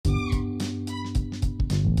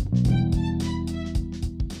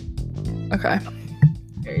Okay.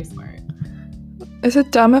 Very smart. Is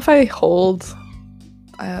it dumb if I hold...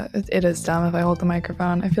 it is dumb if I hold the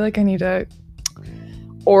microphone. I feel like I need to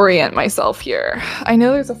orient myself here. I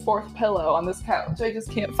know there's a fourth pillow on this couch. I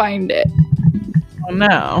just can't find it. Oh,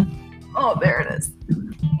 no. Oh, there it is.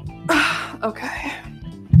 Okay.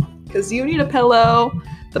 Because you need a pillow,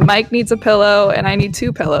 the mic needs a pillow, and I need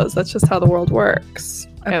two pillows. That's just how the world works.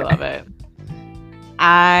 Okay. I love it.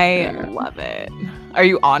 I love it. Are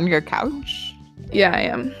you on your couch? Yeah, I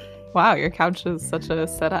am. Wow, your couch is such a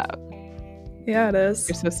setup. Yeah, it is.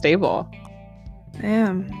 You're so stable. I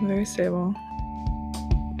am. Very stable.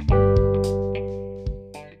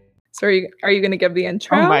 So are you going to give the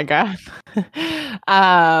intro? Oh my god.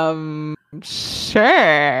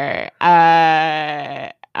 Sure.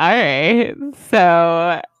 All right.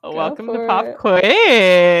 So welcome to Pop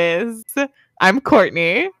Quiz. I'm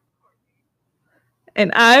Courtney.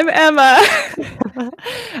 And I'm Emma.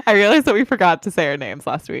 I realized that we forgot to say our names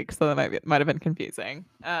last week, so that might have been confusing.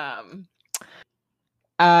 Yeah,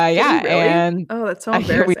 really? and that's so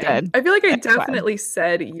embarrassing. We did. I feel like I definitely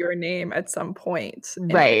said your name at some point.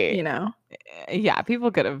 Right. You know. Yeah,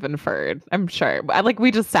 people could have inferred, I'm sure.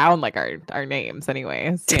 We just sound like our names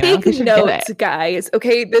anyways. Take notes, guys.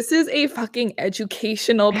 Okay, this is a fucking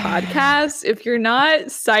educational podcast. If you're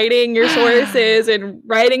not citing your sources and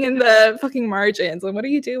writing in the fucking margins, then what are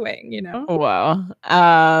you doing, you know? Well,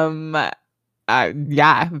 yeah,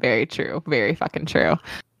 very true. Very fucking true.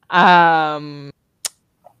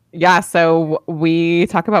 Yeah, so we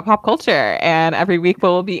talk about pop culture, and every week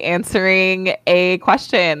we'll be answering a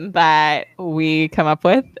question that we come up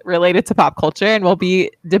with related to pop culture, and we'll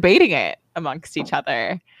be debating it amongst each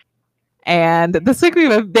other. And this week we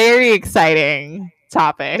have a very exciting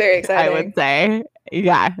topic. Very exciting. I would say.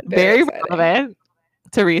 Yeah, very relevant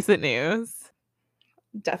to recent news.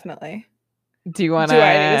 Definitely. Do you want to? Do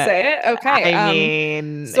I need to say it? Okay. I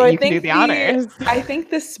mean, so you can do the honors. I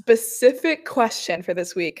think the specific question for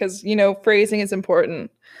this week, because phrasing is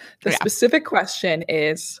important. The specific question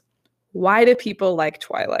is, why do people like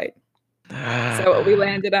Twilight? So what we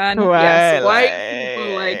landed on, yes, why do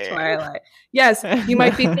people like Twilight? Yes, you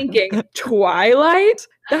might be thinking, Twilight?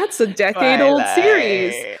 That's a decade-old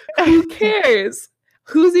series. Who cares?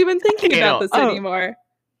 Who's even thinking about this anymore?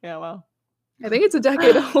 Yeah, well. I think it's a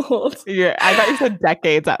decade old. Yeah, I thought you said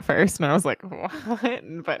decades at first, and I was like, what?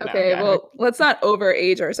 But okay, well, let's not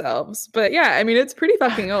overage ourselves. But yeah, I mean, it's pretty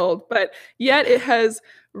fucking old. But yet it has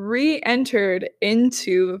re-entered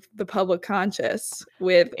into the public conscious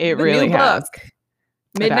with the new book,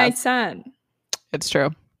 Midnight Sun. It's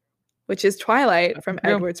true. Which is Twilight from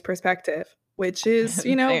Edward's perspective, which is,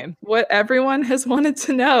 what everyone has wanted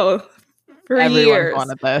to know for years. Everyone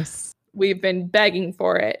wanted this. We've been begging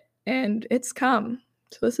for it. And it's come.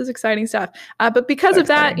 So this is exciting stuff. But because of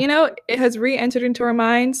that, it has re-entered into our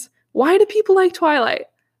minds. Why do people like Twilight?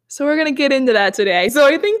 So we're going to get into that today. So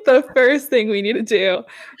I think the first thing we need to do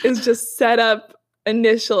is just set up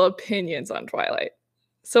initial opinions on Twilight.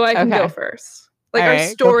 So I can go first. Like our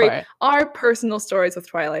story, our personal stories with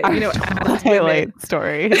Twilight. Twilight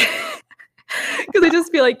story. Because I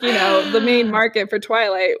just feel like, the main market for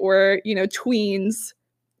Twilight were, tween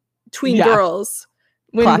girls.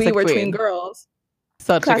 When classic we were tween girls.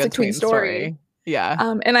 Such a good tween story. Yeah.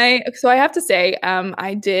 And I have to say,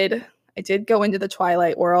 I did go into the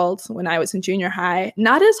Twilight world when I was in junior high.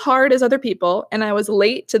 Not as hard as other people, and I was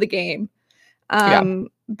late to the game.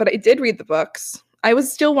 But I did read the books. I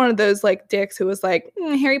was still one of those like dicks who was like,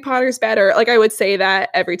 Harry Potter's better. Like I would say that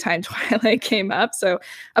every time Twilight came up. So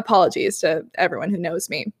apologies to everyone who knows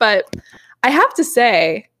me. But I have to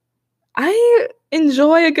say, I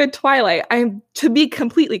enjoy a good Twilight. To be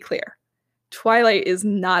completely clear, Twilight is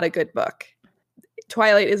not a good book.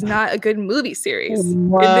 Twilight is not a good movie series.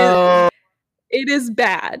 It is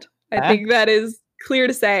bad. I think that is clear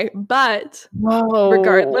to say. But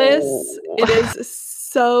regardless, it is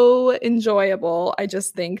so enjoyable. I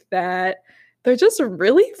just think that they're just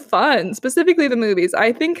really fun, specifically the movies.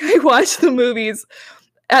 I think I watch the movies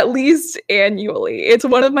at least annually. It's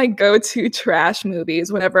one of my go-to trash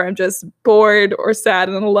movies whenever I'm just bored or sad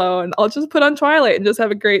and alone. I'll just put on Twilight and just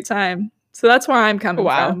have a great time. So that's where I'm coming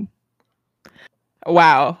from.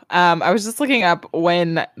 Wow. I was just looking up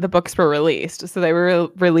when the books were released. So they were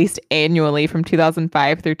released annually from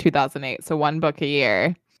 2005 through 2008. So one book a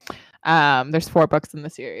year. There's 4 books in the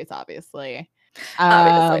series, obviously.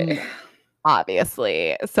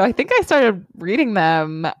 Obviously. So I think I started reading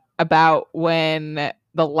them about when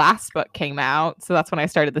the last book came out. So that's when I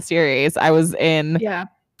started the series. I was in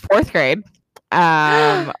 4th grade,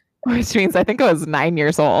 which means I think I was 9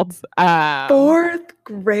 years old. 4th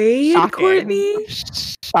grade, shocking. Courtney?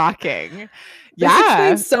 shocking. This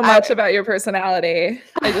explains so much I, about your personality.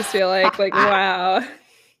 I just feel like wow.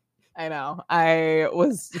 I know. I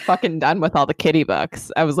was fucking done with all the kitty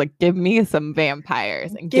books. I was like, give me some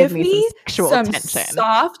vampires and give me some sexual tension.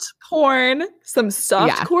 Soft porn, some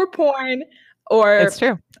softcore porn, or it's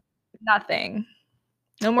true. Nothing.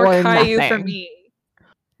 No more Caillou for me.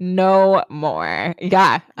 No more.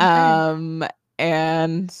 Yeah. Okay.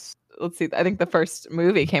 And let's see. I think the first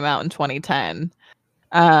movie came out in 2010.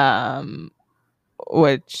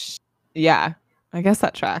 Which, yeah, I guess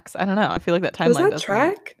that tracks. I don't know. I feel like that timeline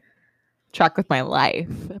doesn't track with my life,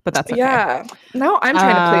 but that's okay. Yeah. Now I'm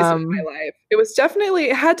trying to place it with my life.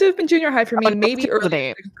 It had to have been junior high for me, maybe early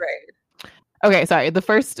 6th grade. Okay, sorry. The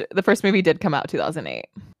first movie did come out 2008.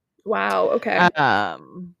 Wow. Okay.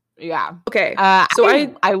 Yeah. Okay. So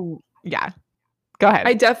yeah. Go ahead.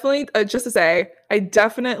 I definitely, just to say, I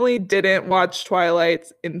definitely didn't watch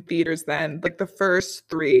Twilight in theaters then. Like the first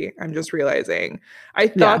 3, I'm just realizing. I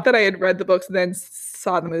thought that I had read the books and then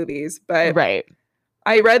saw the movies, but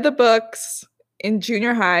I read the books in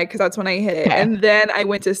junior high because that's when I hit it. And then I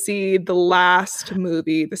went to see the last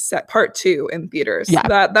movie, part 2 in theaters.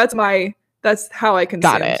 Yeah. That's how I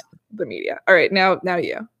consumed the media. All right, now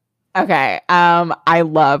you. Okay. I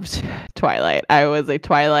loved Twilight. I was a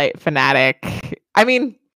Twilight fanatic. I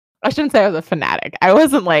mean, I shouldn't say I was a fanatic. I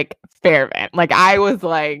wasn't like fervent. Like I was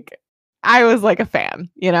like a fan,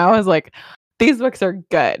 you know? I was like, these books are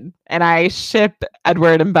good. And I ship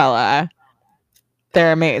Edward and Bella.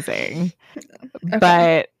 They're amazing. Okay.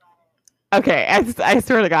 But okay, I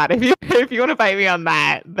swear to God, if you want to fight me on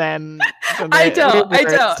that, then I don't.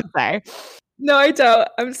 To say. No, I don't.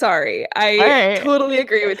 I'm sorry. I totally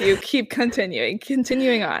agree with you. Keep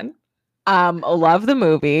continuing on. Love the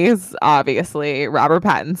movies, obviously. Robert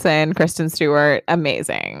Pattinson, Kristen Stewart,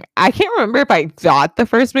 amazing. I can't remember if I thought the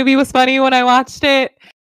first movie was funny when I watched it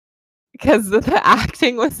because the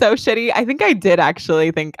acting was so shitty. I think I did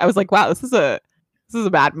actually think, I was like, wow, this is a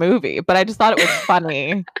bad movie, but I just thought it was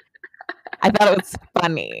funny. I thought it was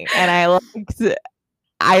funny, and I don't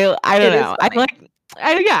know.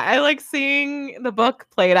 I like seeing the book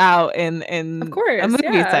played out in of course, a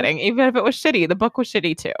movie setting, even if it was shitty. The book was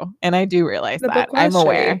shitty too, and I do realize that.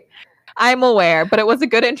 I'm aware, but it was a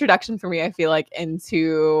good introduction for me. I feel like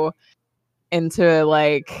into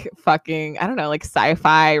like fucking, I don't know, like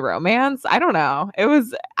sci-fi romance. I don't know. It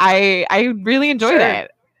was I really enjoyed it.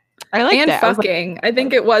 I liked it. Fucking. I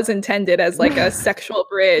think it was intended as like a sexual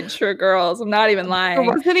bridge for girls. I'm not even lying. There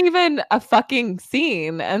wasn't even a fucking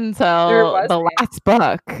scene until the last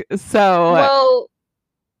book. So, well,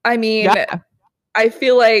 I mean, I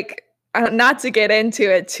feel like, not to get into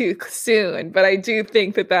it too soon, but I do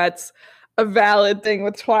think that that's a valid thing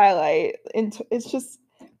with Twilight. It's just,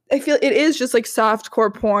 I feel it is just like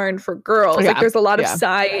softcore porn for girls. Like there's a lot of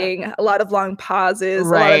sighing, a lot of long pauses, a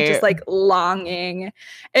lot of just like longing.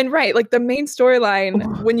 And like the main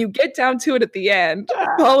storyline, when you get down to it at the end,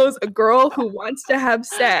 follows a girl who wants to have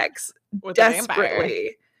sex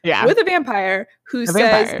desperately with a vampire who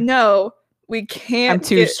says, no, we can't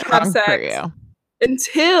have sex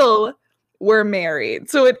until we're married.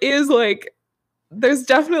 So it is like, there's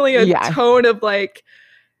definitely a tone of like,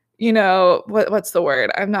 you know, what's the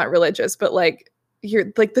word? I'm not religious, but like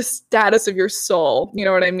you're like the status of your soul. You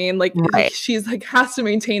know what I mean? Like she's like has to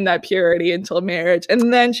maintain that purity until marriage,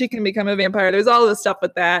 and then she can become a vampire. There's all this stuff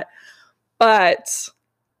with that. But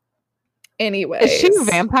anyway, is she a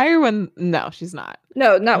vampire when? No, she's not.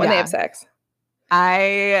 No, not when they have sex.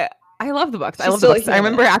 I love the books. I love the books. I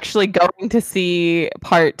remember actually going to see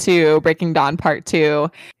part 2, Breaking Dawn part 2.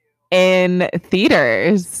 In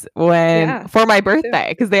theaters for my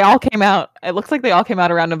birthday, because they all came out. It looks like they all came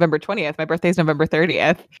out around November 20th. My birthday's November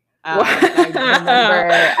 30th. I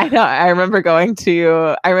remember going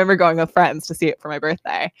with friends to see it for my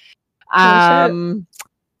birthday. I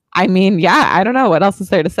mean, I don't know what else is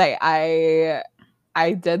there to say. I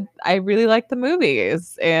really liked the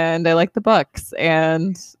movies and I liked the books,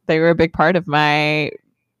 and they were a big part of my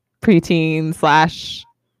preteen /.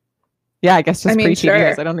 Yeah, I guess just preteen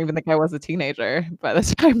years. I don't even think I was a teenager by the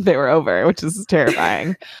time they were over, which is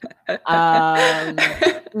terrifying. No,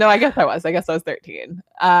 I guess I was. I guess I was 13.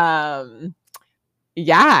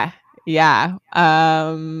 Yeah.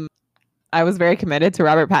 I was very committed to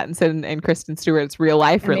Robert Pattinson and Kristen Stewart's real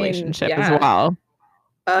life relationship as well.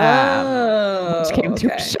 Which came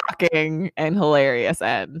to a shocking and hilarious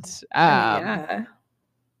end. Yeah.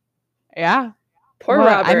 Poor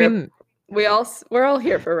Robert. I mean, we're all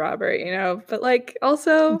here for Robert, you know, but like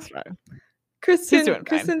also Kristen's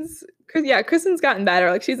gotten better.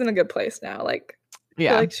 Like she's in a good place now. Like I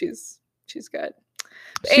feel like she's good.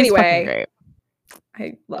 But anyway,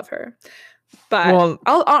 I love her. But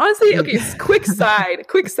I'll honestly, okay, quick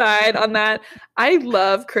side on that. I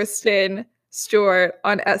love Kristen Stewart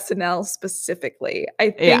on SNL specifically. I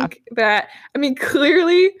think that, I mean,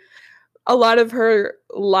 clearly a lot of her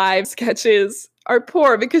live sketches are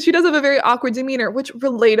poor because she does have a very awkward demeanor, which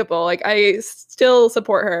relatable. Like, I still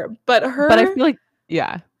support her. But I feel like,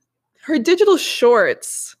 her digital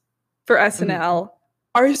shorts for SNL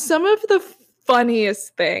are some of the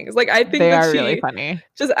funniest things. Like, I think they that are she really funny.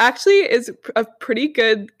 just actually is a pretty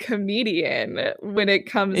good comedian when it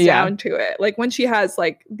comes down to it. Like, when she has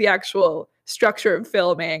like the actual structure of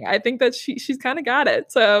filming, I think that she's kind of got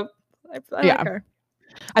it. So I like her.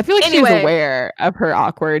 I feel like she's aware of her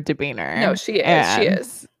awkward demeanor. No, she is. She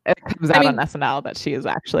is. It comes out on SNL that she is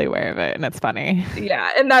actually aware of it, and it's funny. Yeah,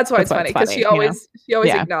 and that's why it's funny, because she always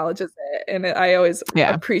acknowledges it, and I always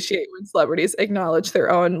appreciate when celebrities acknowledge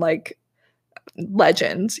their own like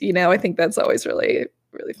legend. You know, I think that's always really,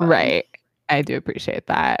 really fun. Right. I do appreciate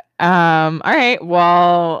that. All right.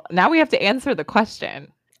 Well, now we have to answer the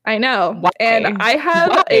question. I know. Why? And I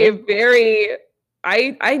have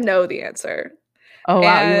I know the answer. Oh,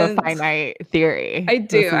 wow. You have a finite theory. I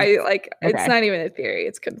do. It's not even a theory.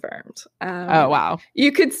 It's confirmed. Oh, wow.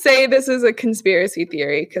 You could say this is a conspiracy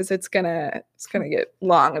theory because it's gonna get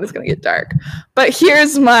long and it's gonna get dark. But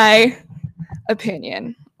here's my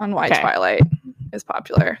opinion on why Twilight is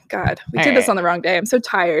popular. God, we did this on the wrong day. I'm so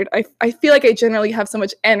tired. I feel like I generally have so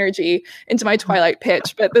much energy into my Twilight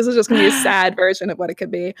pitch, but this is just gonna be a sad version of what it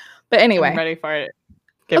could be. But anyway. I'm ready for it.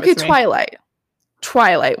 Okay,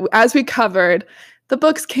 Twilight. As we covered, the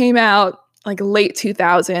books came out like late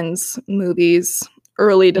 2000s, movies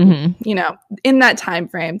early to, in that time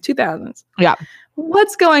frame, 2000s. Yeah.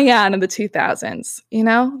 What's going on in the 2000s? You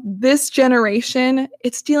know, this generation,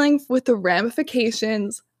 it's dealing with the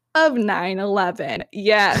ramifications of 9/11.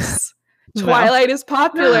 Yes. Twilight is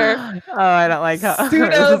popular. Oh, I don't like how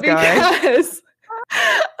pseudo because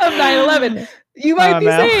of 9/11. You might be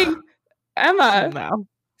saying, Emma, no.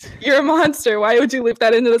 You're a monster. Why would you leave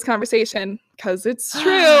that into this conversation? Because it's true.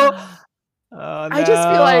 Oh, no. I just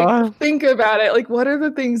feel like, think about it. Like, what are the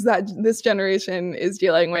things that this generation is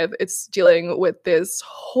dealing with? It's dealing with this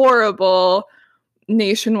horrible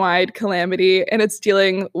nationwide calamity, and it's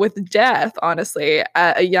dealing with death, honestly,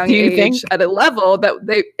 at a young age, at a level that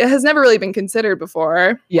it has never really been considered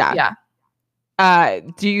before. Yeah.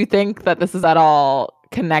 Do you think that this is at all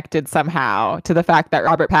connected somehow to the fact that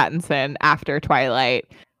Robert Pattinson, after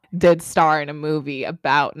Twilight, did star in a movie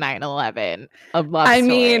about 9/11, a love story? I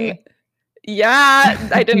mean, yeah,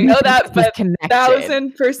 I didn't know that, but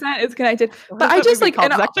 1000% is connected. But I just like,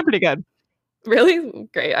 it's actually pretty good. Really?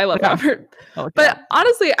 Great. I love Robert. But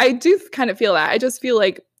honestly, I do kind of feel that. I just feel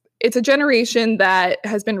like it's a generation that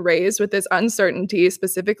has been raised with this uncertainty,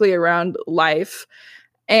 specifically around life.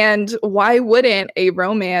 And why wouldn't a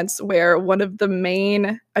romance where one of the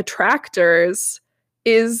main attractors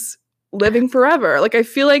is living forever? Like, I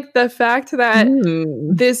feel like the fact that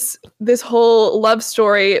this whole love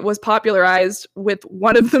story was popularized with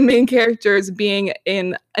one of the main characters being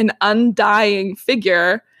in an undying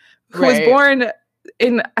figure who was born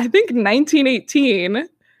in, I think, 1918.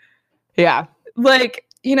 Yeah. Like,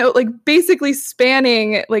 you know, like basically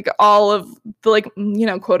spanning like all of the like, you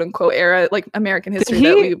know, quote unquote era, like American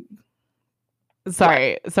history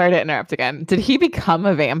Sorry to interrupt again. Did he become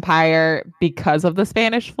a vampire because of the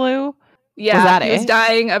Spanish flu? Yeah, he was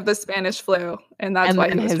dying of the Spanish flu, and that's why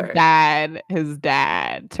he was hurt. His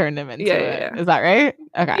dad turned him into it. Is that right?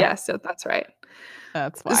 Okay. Yeah, so that's right.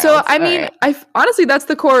 That's wild. So I mean, I honestly, that's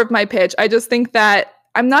the core of my pitch. I just think that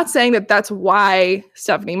I'm not saying that that's why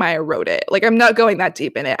Stephenie Meyer wrote it. Like, I'm not going that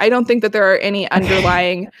deep in it. I don't think that there are any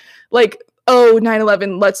underlying, like, oh,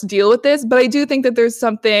 9/11, let's deal with this. But I do think that there's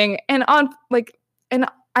something, and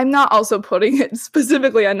I'm not also putting it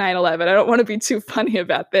specifically on 9/11. I don't want to be too funny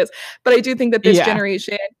about this, but I do think that this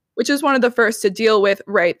generation, which is one of the first to deal with,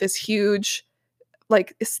 this huge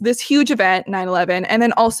event, 9/11, and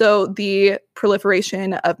then also the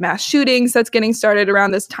proliferation of mass shootings that's getting started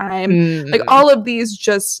around this time. Like, all of these,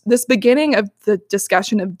 just this beginning of the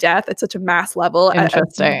discussion of death at such a mass level at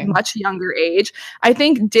a much younger age, I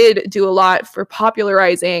think did do a lot for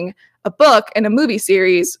popularizing a book and a movie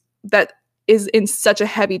series that is in such a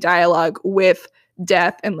heavy dialogue with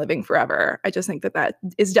death and living forever. I just think that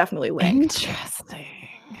is definitely linked. Interesting.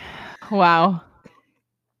 Wow.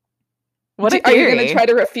 Are you going to try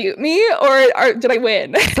to refute me, or did I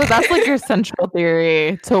win? So that's like your central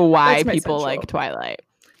theory to why people like Twilight.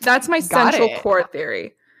 That's my central core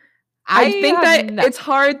theory. I think that it's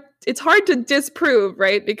hard to disprove,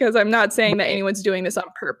 right? Because I'm not saying that anyone's doing this on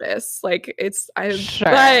purpose. Like,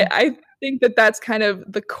 but think that that's kind of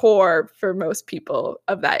the core for most people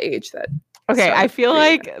of that age that okay, I feel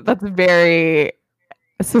like that's very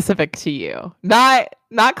specific to you. Not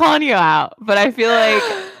calling you out, but I feel like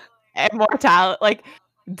immortality, like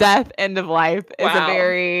death, end of life is a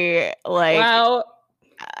very like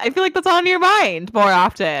I feel like that's on your mind more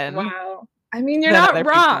often. Wow. I mean, you're not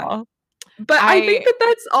wrong. People. But I think that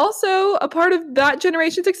that's also a part of that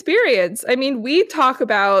generation's experience. I mean, we've talked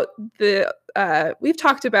about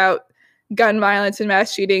gun violence and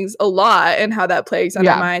mass shootings a lot and how that plagues on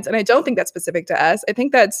our minds. And I don't think that's specific to us. I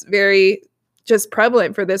think that's very just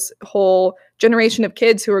prevalent for this whole generation of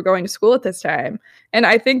kids who are going to school at this time. And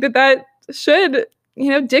I think that that should,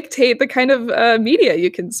 dictate the kind of media you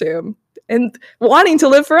consume and wanting to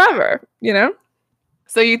live forever,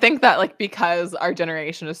 So you think that like because our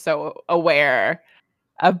generation is so aware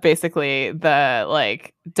of basically the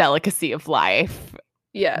like delicacy of life,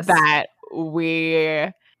 yes, that we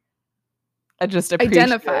just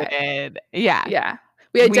appreciated, we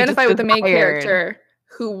identify with the main character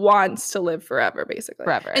who wants to live forever, basically.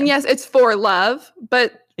 Forever. And yes, it's for love,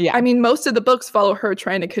 but I mean, most of the books follow her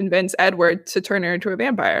trying to convince Edward to turn her into a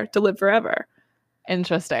vampire to live forever.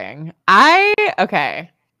 Interesting.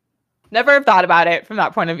 Never have thought about it from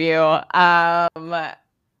that point of view.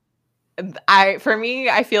 For me,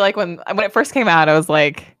 I feel like when it first came out, I was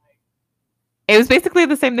like, it was basically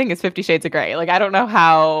the same thing as 50 Shades of Grey. Like, I don't know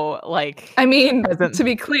how, like... I mean, to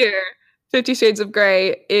be clear, 50 Shades of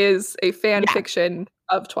Grey is a fan fiction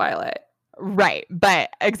of Twilight. Right, but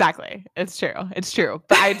exactly. It's true.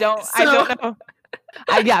 But I don't I don't know.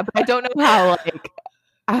 But I don't know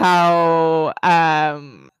how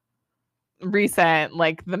recent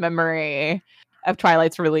like the memory of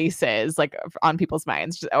Twilight's release is like on people's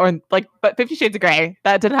minds, or like, but 50 Shades of Grey,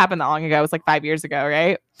 that didn't happen that long ago. It was like 5 years ago,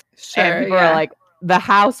 right? Sure. And people are like, the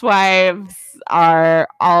housewives are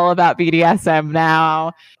all about BDSM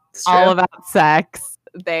now, all about sex.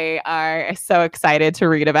 They are so excited to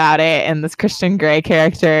read about it, and this Christian Grey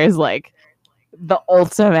character is like the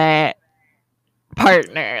ultimate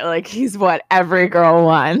partner. Like, he's what every girl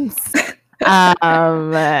wants.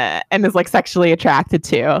 And is like sexually attracted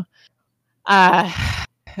to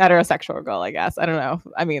heterosexual girl, I guess. I don't know.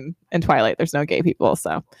 I mean, in Twilight there's no gay people,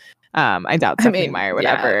 so I doubt Stephanie Meyer would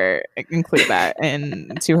ever include that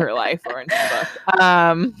into her life or into the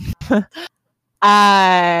book.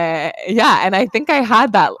 And I think I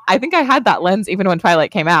had that lens even when Twilight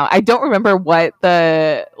came out. I don't remember what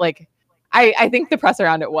the like I think the press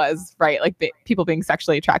around it was, right, like people being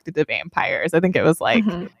sexually attracted to vampires. I think it was like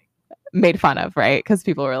made fun of, right? Because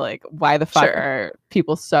people were like, why the fuck are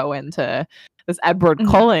people so into this Edward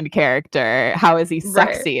Cullen character? How is he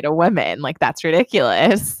sexy to women? Like, that's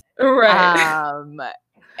ridiculous. Right.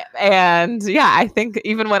 And I think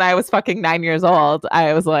even when I was fucking 9 years old,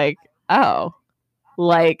 I was like, oh,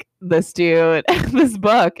 like this dude, this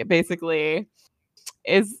book basically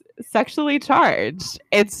is sexually charged.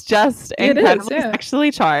 It's just incredibly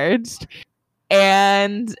sexually charged.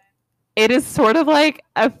 And it is sort of like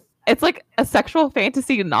it's like a sexual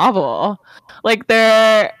fantasy novel. Like,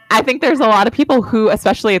 I think there's a lot of people who,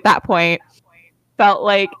 especially at that point, felt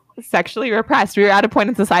like sexually repressed. We were at a point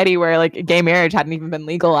in society where like gay marriage hadn't even been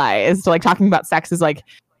legalized. Like, talking about sex is like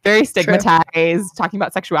very stigmatized. Talking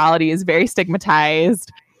about sexuality is very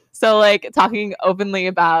stigmatized. So like talking openly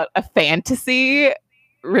about a fantasy,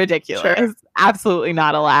 ridiculous. Absolutely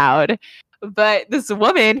not allowed. But this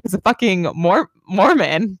woman who's a fucking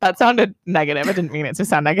Mormon, that sounded negative. I didn't mean it to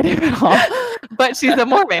sound negative at all. But she's a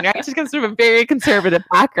Mormon, right? She comes from a very conservative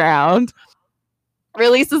background.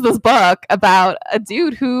 Releases this book about a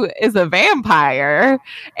dude who is a vampire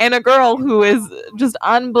and a girl who is just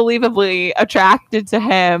unbelievably attracted to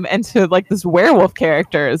him and to like this werewolf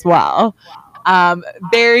character as well.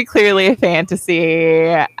 Very clearly a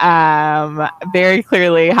fantasy, very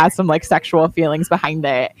clearly has some like sexual feelings behind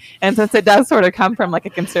it. And since it does sort of come from like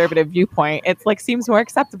a conservative viewpoint, it's like seems more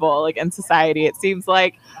acceptable like in society. It seems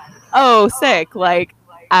like, oh, sick, like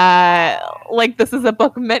this is a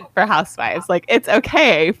book meant for housewives. Like, it's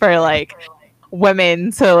okay for like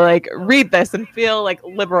women to like read this and feel like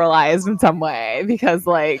liberalized in some way because he's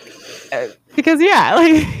like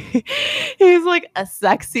a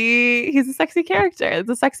sexy character. It's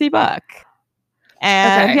a sexy book.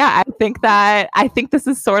 And I think this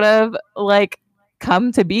is sort of like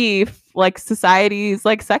come to be like society's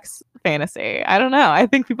like sex fantasy. I don't know. I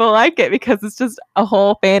think people like it because it's just a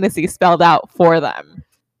whole fantasy spelled out for them.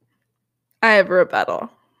 I have a rebuttal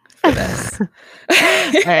for this.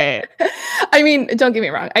 Right. I mean, don't get me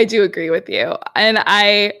wrong. I do agree with you. And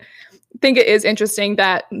I think it is interesting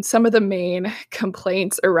that some of the main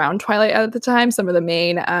complaints around Twilight at the time, some of the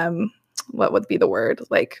main what would be the word,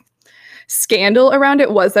 like scandal around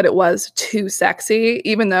it was that it was too sexy,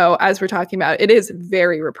 even though, as we're talking about, it is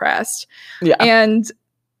very repressed. Yeah. And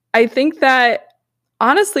I think that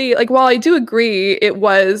honestly, like, while I do agree it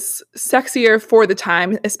was sexier for the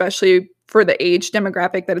time, especially for the age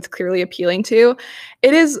demographic that it's clearly appealing to,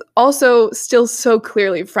 it is also still so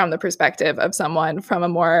clearly from the perspective of someone from a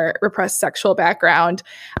more repressed sexual background.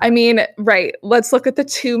 I mean, right, let's look at the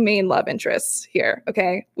two main love interests here,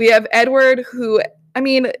 okay? We have Edward, who, I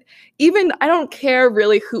mean, even I don't care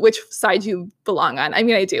really which side you belong on. I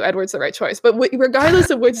mean, I do. Edward's the right choice. But regardless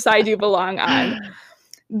of which side you belong on,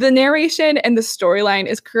 the narration and the storyline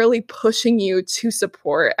is clearly pushing you to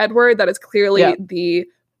support Edward. That is clearly the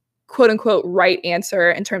quote unquote right answer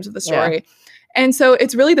in terms of the story. Yeah. And so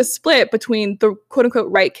it's really the split between the quote unquote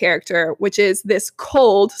right character, which is this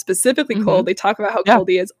cold, specifically cold. They talk about how cold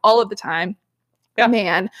he is all of the time.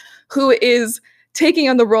 Man who is taking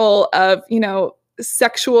on the role of, you know,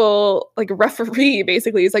 sexual like referee.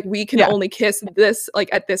 Basically, it's like, we can only kiss this like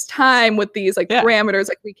at this time with these like parameters,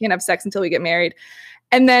 like we can't have sex until we get married.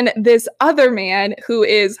 And then this other man who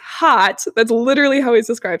is hot, that's literally how he's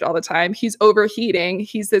described all the time. He's overheating.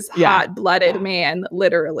 He's this hot-blooded man,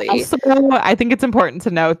 literally. Also, I think it's important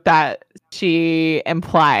to note that she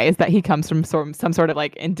implies that he comes from some sort of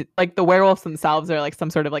like like the werewolves themselves are like some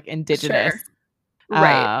sort of like indigenous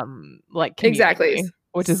right, like community, exactly,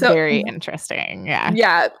 which is very interesting.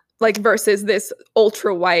 Yeah, like versus this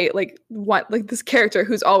ultra white, like this character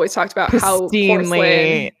who's always talked about how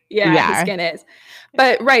porcelain his skin is.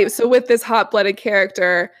 But right, so with this hot-blooded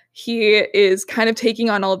character, he is kind of taking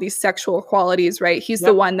on all of these sexual qualities, right? He's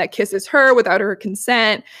the one that kisses her without her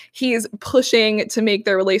consent. He's pushing to make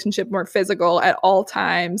their relationship more physical at all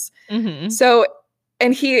times. So,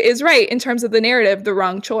 and he is right in terms of the narrative, the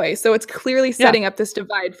wrong choice. So it's clearly setting up this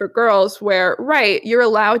divide for girls where, right, you're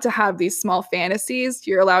allowed to have these small fantasies.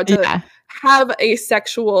 You're allowed to have a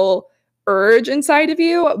sexual urge inside of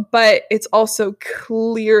you, but it's also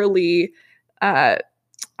clearly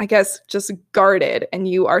I guess just guarded, and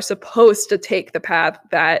you are supposed to take the path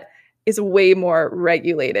that is way more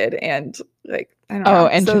regulated and like, I don't know. Oh,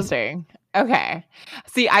 interesting. Okay.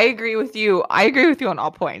 See, I agree with you. I agree with you on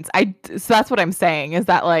all points. So that's what I'm saying, is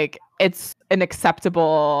that like it's an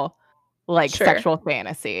acceptable like sexual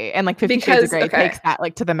fantasy, and like 50 Shades of Grey takes that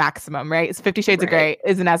like to the maximum, right? So 50 Shades of Grey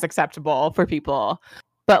isn't as acceptable for people,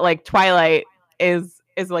 but like Twilight is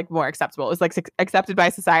like more acceptable. It was like accepted by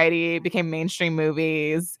society, became mainstream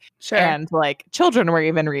movies, and like children were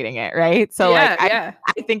even reading it, right? So I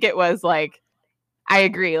think it was like, I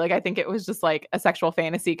agree. Like I think it was just like a sexual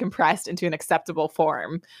fantasy compressed into an acceptable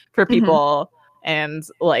form for people, and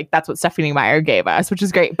like that's what Stephenie Meyer gave us, which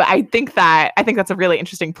is great. But I think that's a really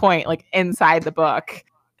interesting point. Like inside the book,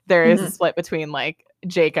 there is a split between like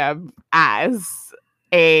Jacob as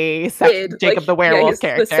Jacob like, the werewolf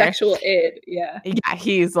character, the sexual id,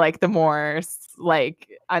 he's like the more like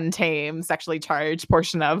untamed, sexually charged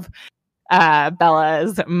portion of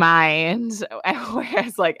Bella's mind,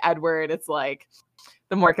 whereas like Edward, it's like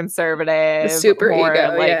the more conservative, the super more,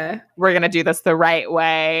 ego, like, we're gonna do this the right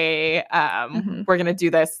way. We're gonna do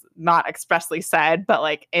this not expressly said, but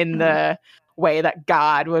like in the way that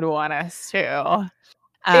God would want us to.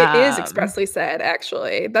 It is expressly said,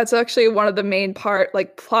 actually. That's actually one of the main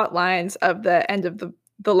plot lines of the end of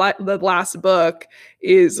the last book,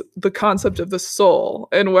 is the concept of the soul,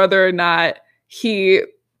 and whether or not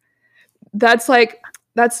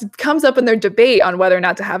that's comes up in their debate on whether or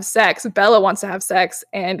not to have sex. Bella wants to have sex,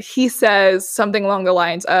 and he says something along the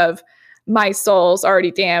lines of, my soul's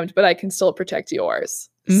already damned, but I can still protect yours.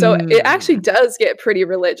 So it actually does get pretty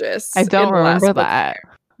religious. I don't remember that.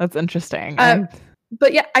 That's interesting.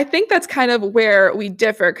 But yeah, I think that's kind of where we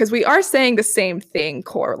differ, because we are saying the same thing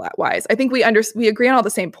core-wise. I think we agree on all the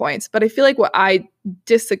same points, but I feel like what I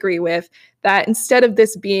disagree with, that instead of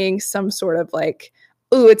this being some sort of like,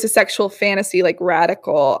 ooh, it's a sexual fantasy, like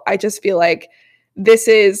radical, I just feel like this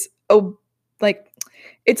is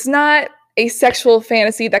it's not a sexual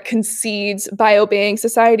fantasy that concedes by obeying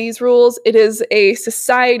society's rules. It is a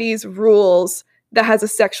society's rules that has a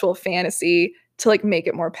sexual fantasy to like make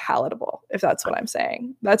it more palatable, if that's what I'm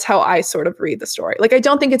saying. That's how I sort of read the story. Like, I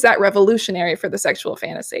don't think it's that revolutionary for the sexual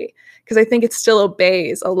fantasy, because I think it still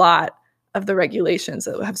obeys a lot of the regulations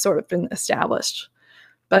that have sort of been established.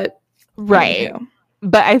 But right.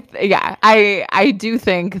 But I do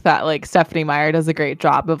think that like Stephenie Meyer does a great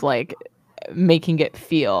job of like making it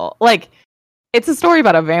feel like it's a story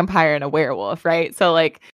about a vampire and a werewolf, right? So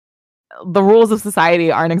like the rules of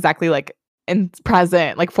society aren't exactly like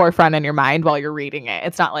present, like forefront in your mind while you're reading it.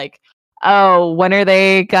 It's not like, oh, when are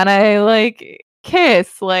they gonna like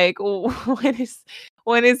kiss? Like, when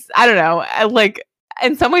is I don't know. Like,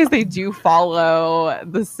 in some ways they do follow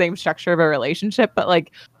the same structure of a relationship, but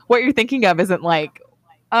like what you're thinking of isn't like,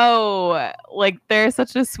 oh, like they're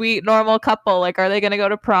such a sweet normal couple, like are they gonna go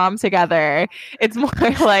to prom together? It's more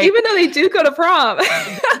like, even though they do go to prom.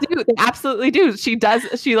 they absolutely do. She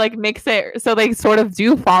like makes it so they sort of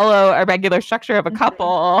do follow a regular structure of a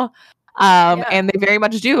couple. And they very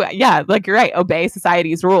much do, like you're right, obey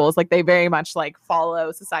society's rules. Like they very much like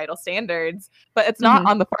follow societal standards, but it's not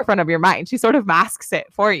on the forefront of your mind. She sort of masks it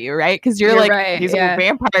for you, right? Because you're like, right, he's a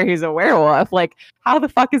vampire, he's a werewolf. Like, how the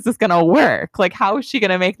fuck is this gonna work? Like, how is she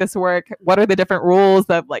gonna make this work? What are the different rules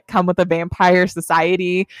that like come with a vampire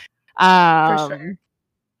society? For sure.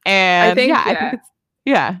 And I think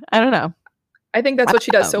I don't know. I think that's what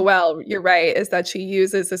she does so well. You're right, is that she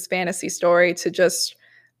uses this fantasy story to just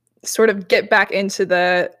sort of get back into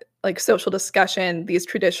the like social discussion, these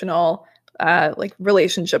traditional like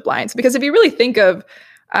relationship lines. Because if you really think of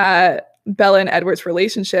Bella and Edward's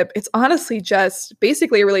relationship, it's honestly just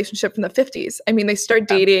basically a relationship from the 50s. I mean, they start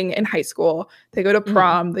dating in high school, they go to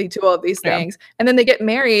prom, they do all of these things, and then they get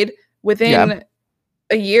married within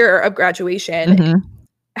a year of graduation,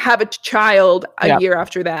 have a child a year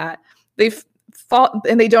after that. They've fought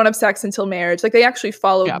and they don't have sex until marriage. Like they actually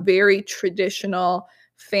follow very traditional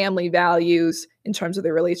family values in terms of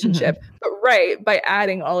their relationship. But right, by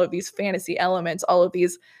adding all of these fantasy elements, all of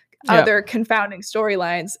these other confounding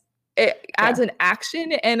storylines, it adds an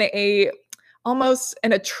action and almost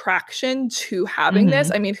an attraction to having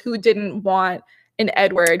this. I mean, who didn't want an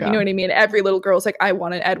Edward? You know what I mean? Every little girl's like, I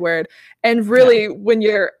want an Edward. And really,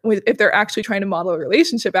 if they're actually trying to model a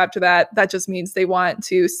relationship after that, that just means they want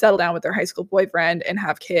to settle down with their high school boyfriend and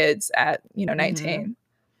have kids at 19.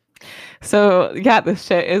 So this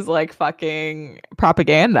shit is like fucking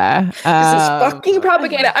propaganda. This is fucking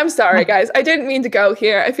propaganda. I'm sorry, guys. I didn't mean to go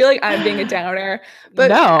here. I feel like I'm being a downer, but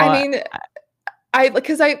no. I mean,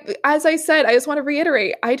 as I said, I just want to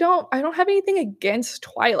reiterate, I don't have anything against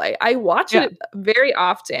Twilight. I watch it very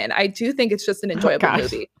often. I do think it's just an enjoyable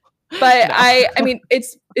movie. But I mean,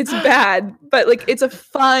 it's bad, but like it's a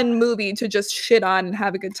fun movie to just shit on and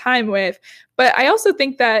have a good time with. But I also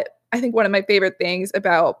think one of my favorite things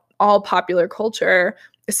about all popular culture,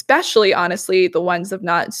 especially honestly the ones of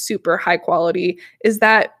not super high quality, is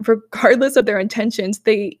that regardless of their intentions,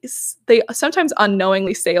 they sometimes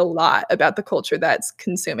unknowingly say a lot about the culture that's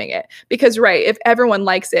consuming it. Because if everyone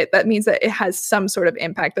likes it, that means that it has some sort of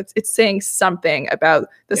impact. It's saying something about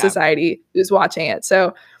the society who's watching it.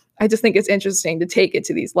 So I just think it's interesting to take it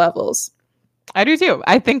to these levels. I do too.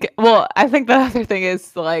 I think the other thing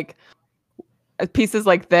is like, pieces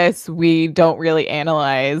like this we don't really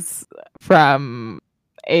analyze from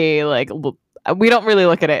a like we don't really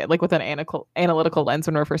look at it like with an analytical lens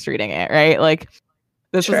when we're first reading it, right? Like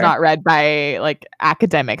this was not read by like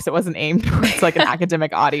academics. It wasn't aimed towards like an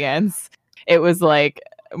academic audience. It was like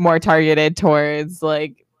more targeted towards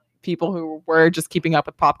like people who were just keeping up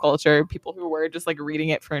with pop culture, people who were just like reading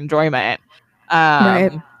it for enjoyment.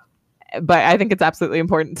 But I think it's absolutely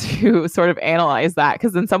important to sort of analyze that,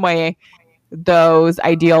 because in some way those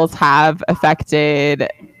ideals have affected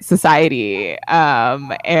society.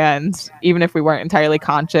 And even if we weren't entirely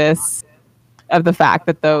conscious of the fact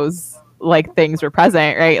that those like things were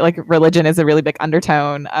present, right? Like religion is a really big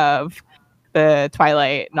undertone of the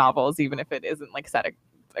Twilight novels, even if it isn't like set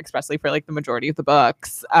expressly for like the majority of the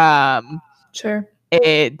books.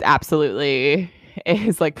 It absolutely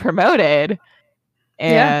is like promoted.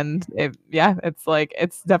 And it's like,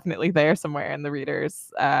 it's definitely there somewhere in the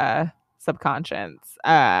reader's subconscious.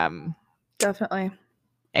 Definitely.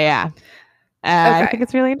 I think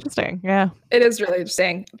it's really interesting. It is really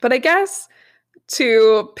interesting. But I guess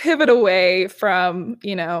to pivot away from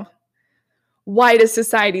why does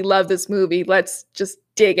society love this movie, let's just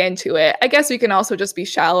dig into it. I guess we can also just be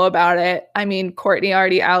shallow about it. I mean, Courtney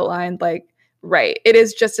already outlined it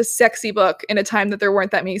is just a sexy book in a time that there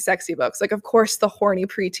weren't that many sexy books. Like, of course the horny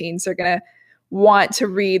preteens are gonna want to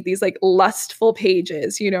read these like lustful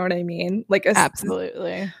pages, you know what I mean? Like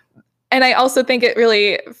absolutely. And I also think it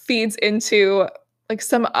really feeds into like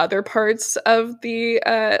some other parts of the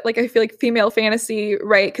like I feel like female fantasy,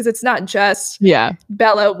 right? Because it's not just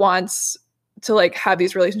Bella wants to like have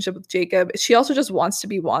these relationships with Jacob. She also just wants to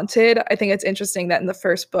be wanted. I think it's interesting that in the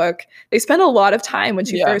first book, they spend a lot of time when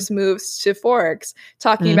she first moves to Forks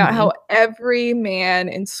talking about how every man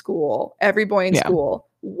in school, every boy in school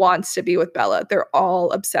wants to be with Bella. They're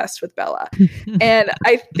all obsessed with Bella. And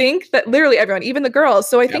I think that literally everyone, even the girls.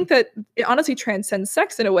 So I think that it honestly transcends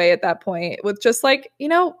sex in a way at that point, with just like, you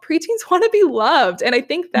know, preteens want to be loved. And I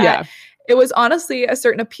think that it was honestly a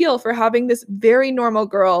certain appeal for having this very normal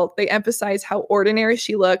girl. They emphasize how ordinary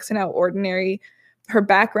she looks and how ordinary her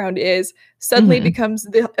background is, suddenly becomes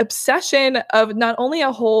the obsession of not only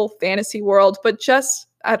a whole fantasy world, but just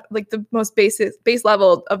at like the most base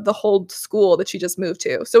level of the whole school that she just moved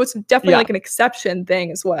to. So it's definitely like an exception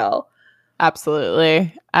thing as well.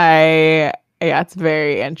 Absolutely. It's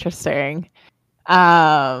very interesting.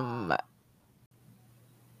 Yeah,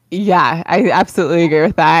 I absolutely agree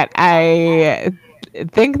with that. I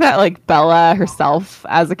think that like Bella herself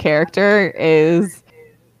as a character is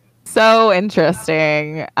so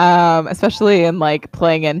interesting, especially in like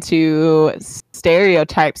playing into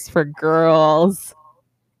stereotypes for girls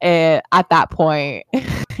at that point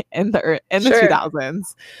in the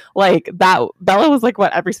 2000s. Like that Bella was like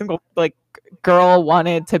what every single like girl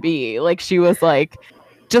wanted to be. Like she was like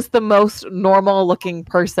just the most normal looking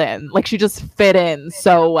person. Like she just fit in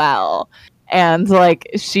so well. And like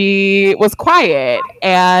she was quiet,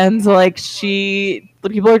 and like the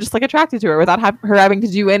people are just like attracted to her without her having to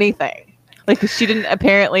do anything. Like she didn't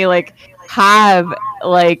apparently like have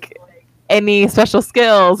like any special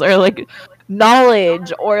skills or like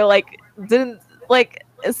knowledge, or like didn't like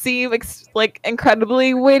seem like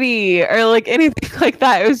incredibly witty or like anything like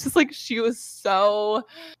that. It was just like she was so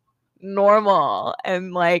normal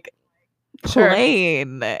and like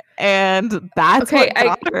plain, and that's what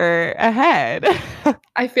got her ahead.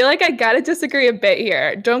 I feel like I gotta disagree a bit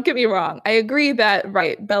here. Don't get me wrong. I agree that,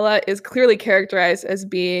 right, Bella is clearly characterized as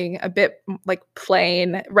being a bit like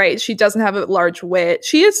plain, right? She doesn't have a large wit.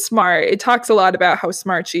 She is smart. It talks a lot about how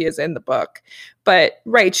smart she is in the book. But,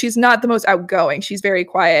 right, she's not the most outgoing. She's very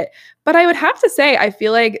quiet. But I would have to say, I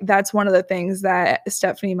feel like that's one of the things that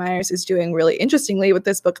Stephanie Meyers is doing really interestingly with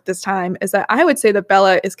this book at this time, is that I would say that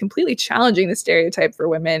Bella is completely challenging the stereotype for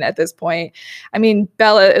women at this point. I mean,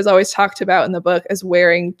 Bella is always talked about in the book as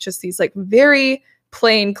wearing just these like very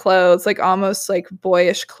plain clothes, like almost like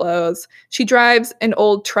boyish clothes. She drives an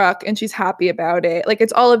old truck and she's happy about it. Like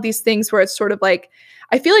it's all of these things where it's sort of like,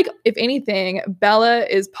 I feel like if anything, Bella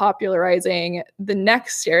is popularizing the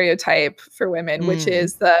next stereotype for women, which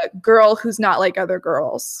is the girl who's not like other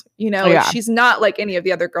girls. You know, like she's not like any of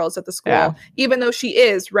the other girls at the school, even though she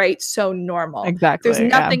is, right, so normal. Exactly.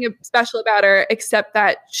 There's nothing special about her except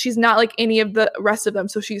that she's not like any of the rest of them.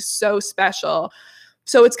 So she's so special.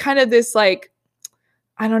 So it's kind of this like,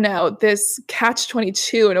 I don't know, this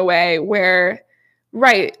catch-22 in a way where,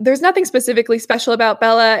 right, there's nothing specifically special about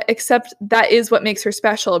Bella, except that is what makes her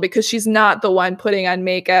special, because she's not the one putting on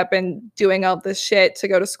makeup and doing all this shit to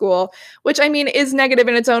go to school, which I mean is negative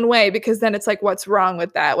in its own way, because then it's like, what's wrong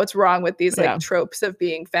with that? What's wrong with these like tropes of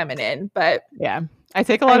being feminine? But I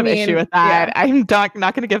take a lot of issue with that. I'm not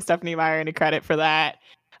going to give Stephanie Meyer any credit for that,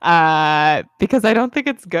 because I don't think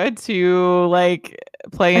it's good to like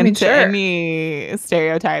play into any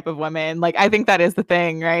stereotype of women. Like I think that is the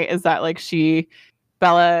thing, right? Is that like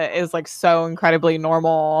Bella is like so incredibly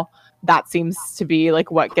normal. That seems to be like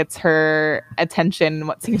what gets her attention,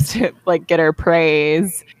 what seems to like get her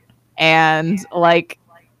praise. And like,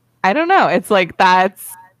 I don't know. It's like that's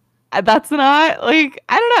not like,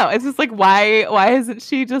 I don't know. It's just like, why isn't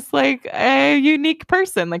she just like a unique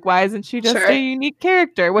person? Like, why isn't she just a unique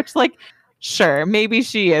character? Which like, sure, maybe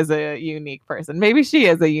she is a unique person. Maybe she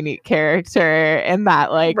is a unique character in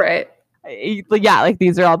that like, like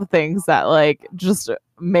these are all the things that like just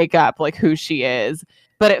make up like who she is.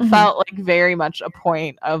 But it felt like very much a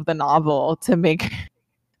point of the novel to make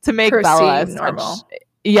her Bella normal.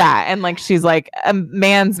 And like she's like a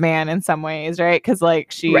man's man in some ways, right? Because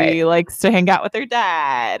like she likes to hang out with her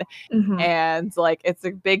dad, and like it's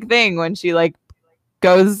a big thing when she like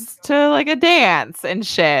goes to like a dance and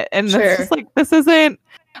shit, and it's just like, this isn't,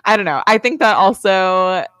 I don't know. I think that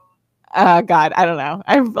also, God, I don't know.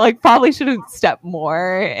 I like probably should have stepped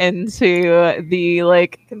more into the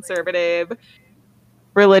like conservative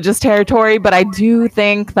religious territory, but I do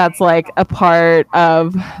think that's like a part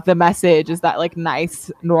of the message, is that like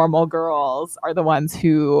nice normal girls are the ones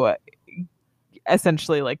who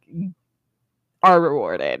essentially like are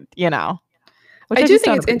rewarded, you know. I do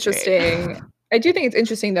think it's interesting. I do think it's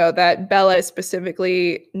interesting though that Bella is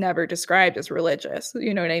specifically never described as religious.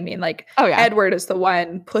 You know what I mean? Like Edward is the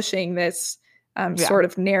one pushing this sort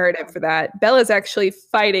of narrative for that. Bella's actually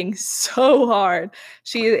fighting so hard.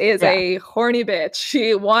 She is a horny bitch.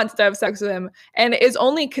 She wants to have sex with him and is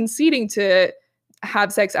only conceding to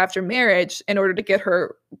have sex after marriage in order to get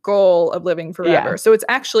her goal of living forever. Yeah. So it's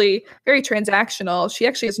actually very transactional. She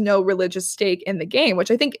actually has no religious stake in the game,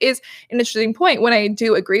 which I think is an interesting point. When I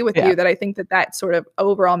do agree with you that I think that sort of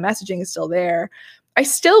overall messaging is still there, I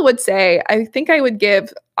still would say, I think I would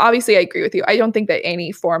give, obviously I agree with you. I don't think that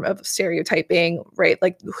any form of stereotyping, right?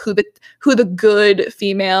 Like who the good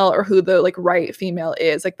female or who the like right female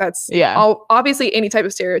is, like that's obviously any type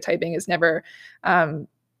of stereotyping is never,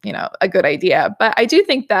 a good idea. But I do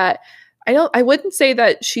think that I wouldn't say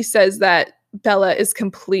that she says that Bella is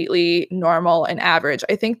completely normal and average.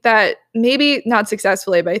 I think that maybe not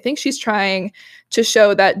successfully, but I think she's trying to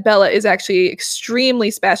show that Bella is actually extremely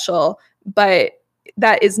special, but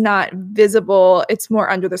that is not visible. It's more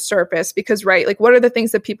under the surface because, right, like what are the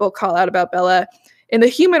things that people call out about Bella? In the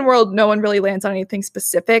human world, no one really lands on anything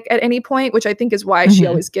specific at any point, which I think is why she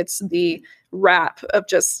always gets the rap of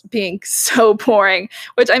just being so boring,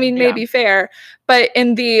 which I mean may be fair. But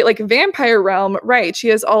in the like vampire realm, right, she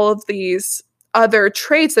has all of these other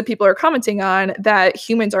traits that people are commenting on that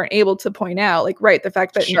humans aren't able to point out, like right, the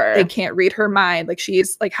fact that they can't read her mind, like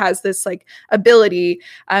she's like has this like ability,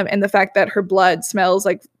 and the fact that her blood smells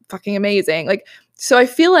like fucking amazing, like so I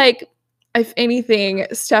feel like if anything,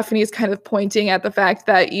 Stephanie is kind of pointing at the fact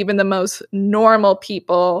that even the most normal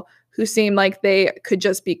people who seem like they could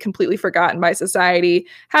just be completely forgotten by society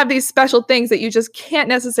have these special things that you just can't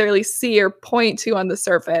necessarily see or point to on the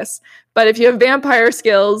surface. But if you have vampire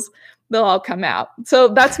skills, they'll all come out. So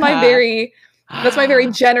that's my very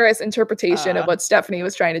generous interpretation of what Stephanie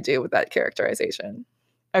was trying to do with that characterization.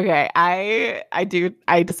 Okay, I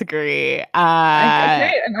disagree. Okay,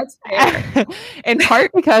 and that's fair. In part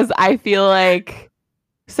because I feel like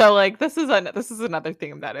so like this is another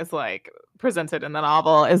theme that is like presented in the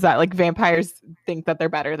novel is that like vampires think that they're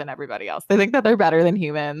better than everybody else. They think that they're better than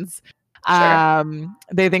humans.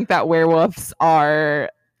 They think that werewolves are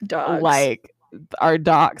dogs. Like our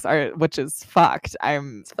dogs are, which is fucked.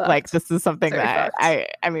 Like this is something that I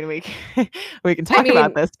mean we can talk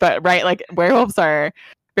about this, but right, like werewolves are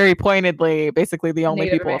very pointedly basically the only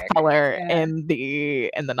Native people Americans, of color in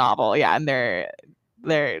the novel. Yeah, and they're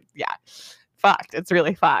fucked. It's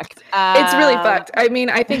really fucked. It's really fucked. I mean,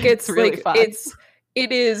 I think it's really like fucked.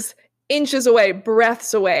 it is inches away,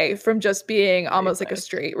 breaths away from just being almost like a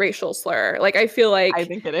straight racial slur. Like I feel like I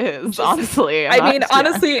think it is, honestly.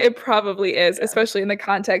 Honestly, it probably is, especially in the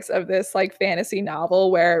context of this like fantasy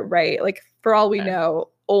novel where, right, like for all we know,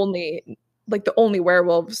 only the only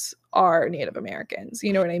werewolves are Native Americans.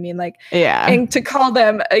 You know what I mean? Like, and to call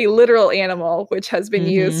them a literal animal, which has been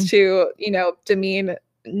used to, demean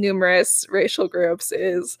numerous racial groups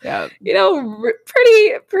is,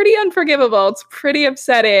 pretty unforgivable. It's pretty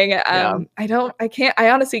upsetting. I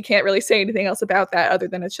honestly can't really say anything else about that other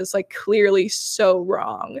than it's just like clearly so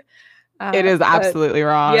wrong. It is absolutely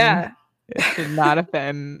wrong. Yeah. It should not have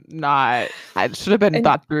been it should have been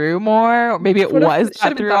thought through more. Maybe it was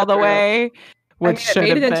thought through all the way, which should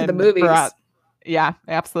have been into the movies. Yeah,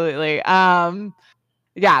 absolutely. But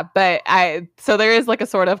so there is like a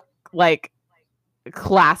sort of like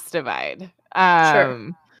class divide.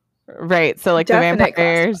 Right. So like definite the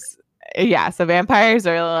vampires. So vampires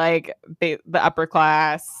are like the upper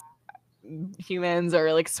class. Humans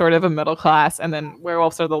are like sort of a middle class, and then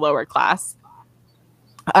werewolves are the lower class.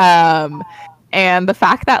 And the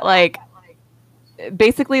fact that like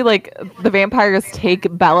basically like the vampires take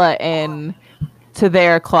Bella in to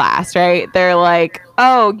their class, right? They're like,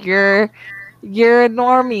 oh, you're a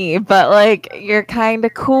normie, but like you're kind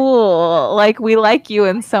of cool. Like we like you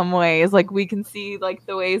in some ways. Like we can see like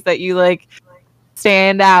the ways that you like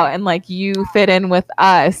stand out and like you fit in with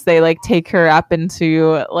us. They like take her up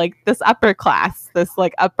into like this upper class, this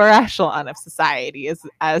like upper echelon of society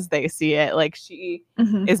as they see it. Like she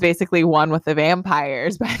is basically one with the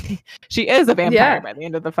vampires, but she is a vampire by the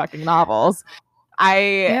end of the fucking novels.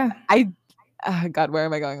 God, where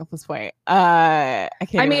am I going with this point? I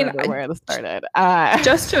can't remember where this started.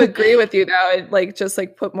 Just to agree with you though, like just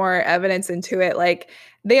like put more evidence into it. Like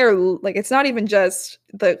they are like, it's not even just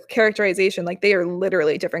the characterization, like they are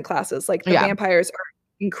literally different classes. Like the vampires are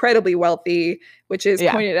incredibly wealthy, which is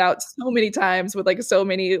pointed out so many times with like so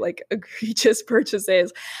many like egregious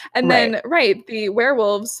purchases. And then the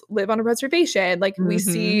werewolves live on a reservation. Like we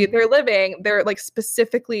see they're like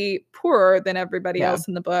specifically poorer than everybody else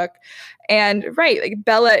in the book. And like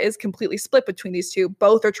Bella is completely split between these two.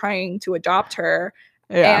 Both are trying to adopt her.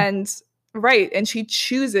 And she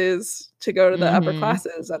chooses to go to the upper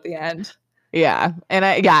classes at the end. Yeah. And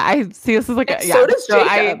I see this is like so does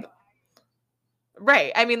Jacob.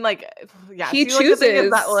 Right. I mean, like, he chooses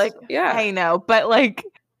that, like, I know, but like,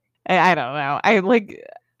 I don't know.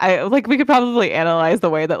 I like we could probably analyze the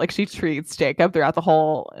way that like she treats Jacob throughout the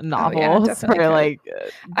whole novel for like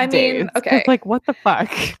I days. mean, okay. It's like, what the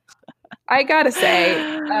fuck? I gotta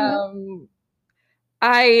say,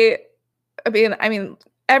 I mean,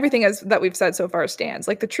 everything that we've said so far stands.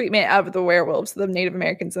 Like the treatment of the werewolves, the Native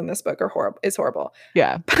Americans in this book is horrible.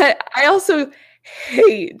 Yeah. But I also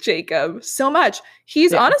hate Jacob so much.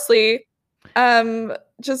 He's honestly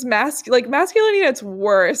just masculinity at its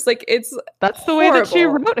worst. Like that's the way that she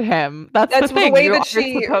wrote him. That's the thing. Way you that are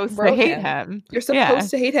she supposed to hate him. You're supposed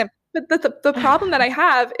to hate him. But the problem that I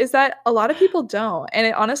have is that a lot of people don't. And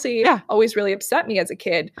it honestly always really upset me as a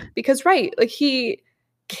kid because like he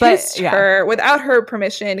kissed her without her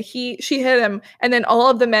permission. She hit him, and then all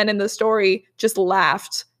of the men in the story just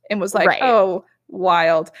laughed and was like, oh,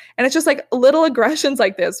 wild. And it's just like little aggressions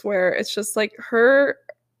like this where it's just like her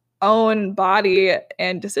own body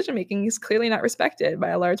and decision making is clearly not respected by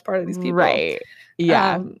a large part of these people. Right.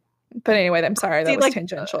 Yeah. But anyway, I'm sorry, that was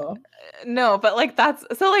tangential. No, but like that's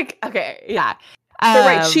so like okay, yeah.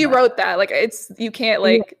 But she wrote that. Like you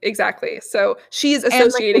can't exactly. So she's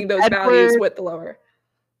associating those values with the lower.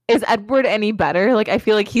 Is Edward any better? Like I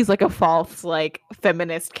feel like he's like a false like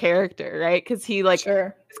feminist character, right? Because he like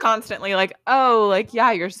is constantly like, oh, like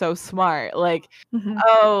yeah, you're so smart. Like,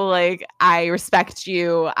 oh, like I respect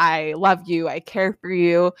you, I love you, I care for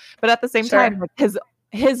you. But at the same time, like,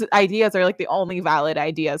 his ideas are like the only valid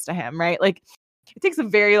ideas to him, right? Like it takes a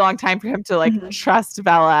very long time for him to like trust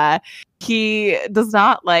Bella. He does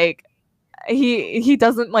not like he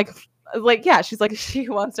doesn't like yeah, she's like she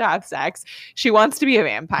wants to have sex. She wants to be a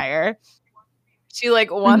vampire. She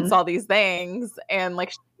like wants all these things and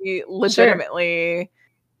like she legitimately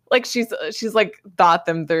like she's like thought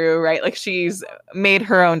them through, right? Like she's made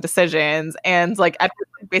her own decisions and like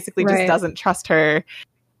Edward basically just doesn't trust her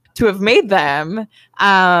to have made them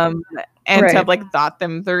and to have like thought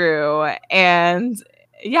them through. And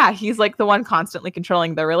yeah, he's like the one constantly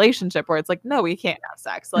controlling the relationship where it's like, no, we can't have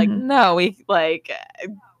sex. Like, no, we like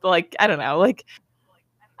I don't know, like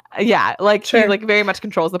yeah, like he like very much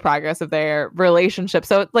controls the progress of their relationship.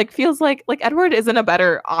 So it like feels like Edward isn't a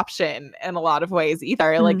better option in a lot of ways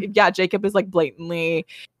either. Like yeah, Jacob is like blatantly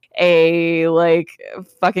a like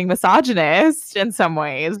fucking misogynist in some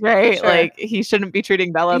ways, right? Like he shouldn't be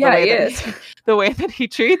treating Bella the way that he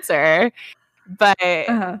treats her. But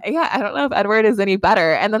yeah, I don't know if Edward is any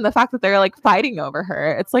better. And then the fact that they're like fighting over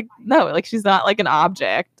her, it's like no, like she's not like an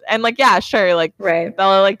object. And like yeah, sure, like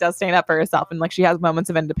Bella like does stand up for herself and like she has moments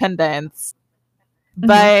of independence,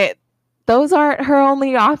 but those aren't her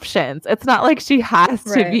only options. It's not like she has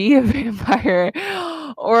to be a vampire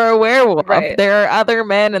or a werewolf. There are other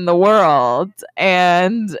men in the world,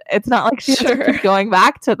 and it's not like she has to keep going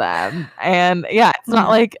back to them. And yeah, it's not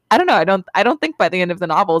like I don't know. I don't think by the end of the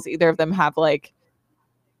novels either of them have like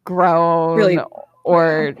grown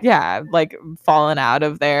or like fallen out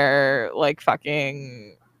of their like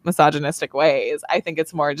fucking misogynistic ways. I think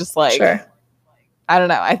it's more just like I don't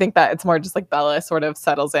know. I think that it's more just like Bella sort of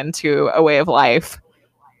settles into a way of life.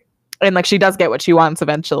 And like she does get what she wants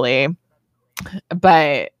eventually.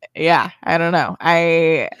 But yeah, I don't know.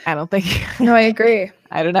 I don't think No, I agree.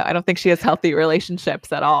 I don't know. I don't think she has healthy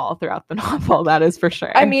relationships at all throughout the novel. That is for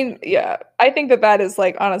sure. I mean, yeah. I think that is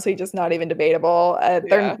like honestly just not even debatable.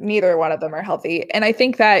 Neither one of them are healthy. And I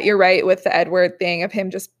think that you're right with the Edward thing of him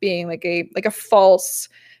just being like a false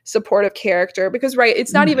supportive character because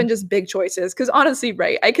it's not even just big choices because honestly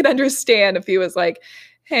I could understand if he was like,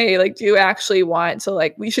 hey, like do you actually want to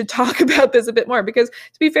like we should talk about this a bit more because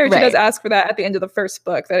to be fair she does ask for that at the end of the first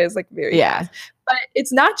book. That is like very fast. But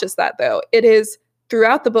it's not just that though. It is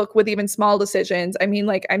throughout the book with even small decisions. I mean,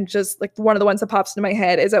 like I'm just like one of the ones that pops into my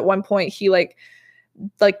head is at one point he like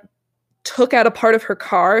took out a part of her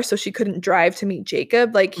car so she couldn't drive to meet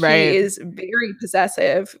Jacob. Like he is very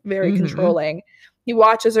possessive, very controlling. He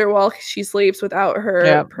watches her while she sleeps without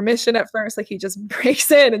her permission at first. Like he just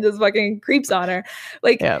breaks in and just fucking creeps on her.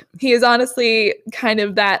 Like he is honestly kind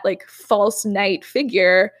of that like false knight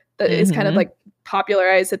figure that is kind of like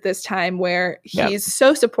popularized at this time where he's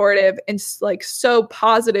so supportive and like so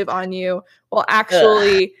positive on you while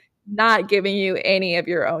actually not giving you any of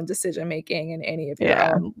your own decision making and any of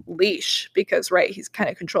your own leash because he's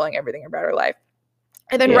kind of controlling everything about her life.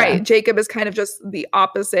 And then Jacob is kind of just the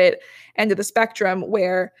opposite end of the spectrum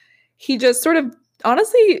where he just sort of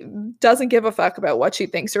honestly doesn't give a fuck about what she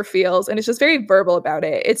thinks or feels and it's just very verbal about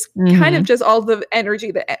it. It's kind of just all the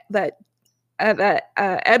energy that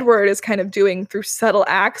Edward is kind of doing through subtle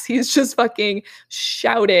acts. He's just fucking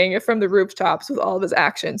shouting from the rooftops with all of his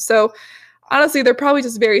actions. So honestly, they're probably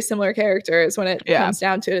just very similar characters when it comes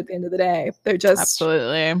down to it at the end of the day. They're just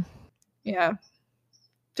absolutely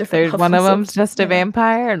different One of levels them's just a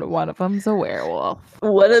vampire and one of them's a werewolf.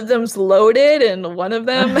 One of them's loaded and one of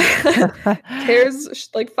them tears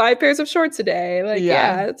like 5 pairs of shorts a day. Like,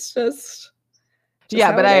 yeah it's just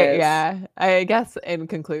yeah, but I guess in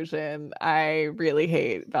conclusion, I really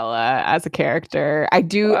hate Bella as a character. I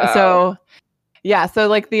do. Wow. So yeah, so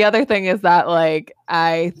like the other thing is that like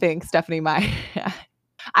I think Stephanie Meyer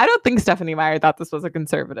I don't think Stephanie Meyer thought this was a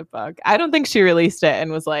conservative book. I don't think she released it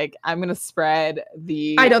and was like, I'm going to spread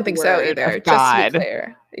the I don't think so either. Just to be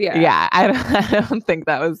clear. Yeah, I don't think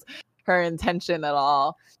that was her intention at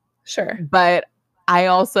all. Sure. But I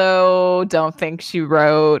also don't think she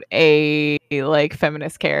wrote a like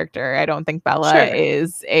feminist character. I don't think Bella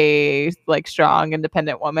is a like strong,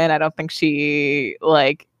 independent woman. I don't think she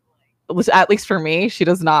like, at least for me, she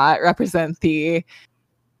does not represent the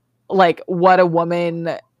like what a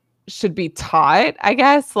woman should be taught, I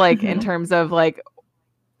guess, like in terms of like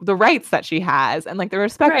the rights that she has and like the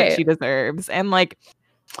respect that she deserves. And like,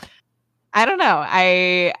 I don't know.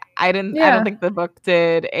 I don't think the book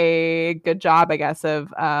did a good job, I guess,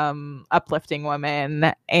 of uplifting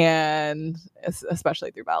women, and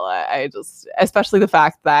especially through Bella. Especially the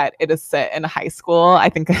fact that it is set in high school. I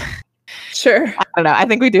think Sure. I don't know. I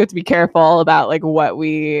think we do have to be careful about like what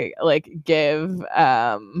we like give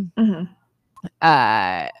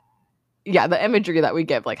yeah, the imagery that we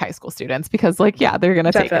give like high school students, because like they're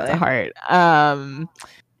gonna take it to heart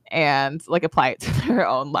and like apply it to their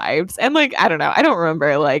own lives. And like I don't know, I don't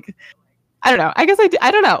remember like I don't know, I guess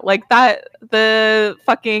I don't know, like that the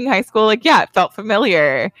fucking high school, like it felt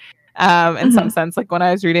familiar in some sense, like when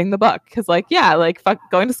I was reading the book, because like like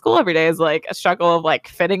going to school every day is like a struggle of like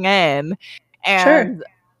fitting in. And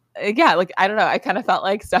like I don't know, I kind of felt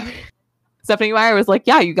like Stephanie Meyer was like,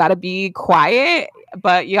 you got to be quiet,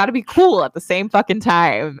 but you got to be cool at the same fucking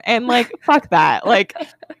time. And like, fuck that. Like,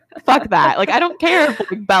 fuck that. Like, I don't care if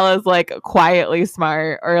like, Bella's like quietly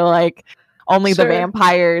smart or like only the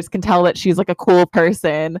vampires can tell that she's like a cool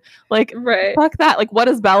person. Like, fuck that. Like, what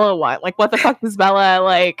does Bella want? Like, what the fuck does Bella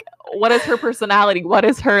like? What is her personality? What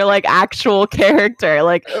is her like actual character?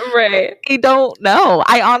 Like, I don't know.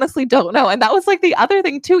 I honestly don't know. And that was like the other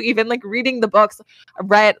thing too. Even like reading the books,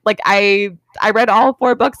 I read all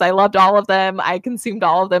 4 books. I loved all of them. I consumed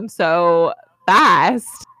all of them so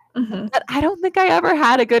fast. But I don't think I ever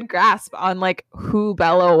had a good grasp on like who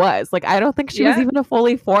Bella was. Like, I don't think she was even a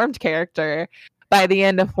fully formed character by the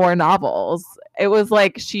end of 4 novels. It was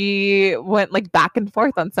like she went like back and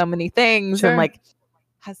forth on so many things and like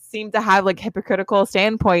has seemed to have like hypocritical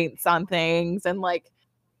standpoints on things. And like,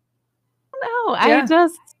 no, I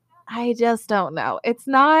just don't know. It's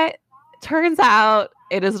not, turns out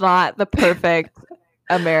it is not the perfect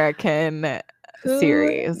American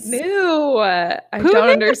series. I don't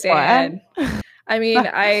understand. I mean,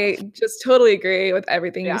 I just totally agree with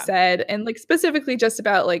everything you said. And like specifically just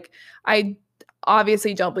about like, I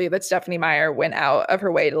obviously don't believe that Stephanie Meyer went out of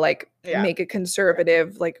her way to like make a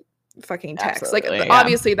conservative like fucking text. Absolutely, like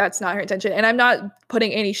obviously that's not her intention. And I'm not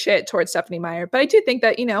putting any shit towards Stephanie Meyer, but I do think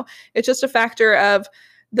that, it's just a factor of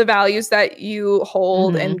the values that you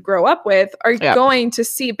hold and grow up with are going to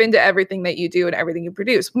seep into everything that you do and everything you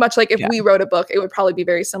produce. Much like if we wrote a book, it would probably be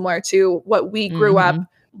very similar to what we grew up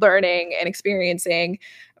learning and experiencing.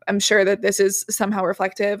 I'm sure that this is somehow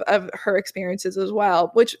reflective of her experiences as well,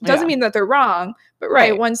 which doesn't mean that they're wrong, but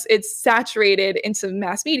once it's saturated into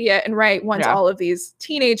mass media and once all of these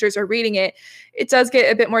teenagers are reading it, it does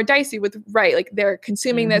get a bit more dicey with like they're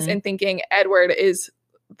consuming this and thinking Edward is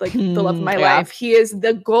like the love of my life. He is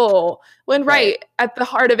the goal. When at the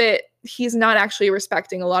heart of it, he's not actually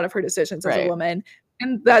respecting a lot of her decisions as a woman.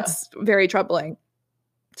 And that's very troubling.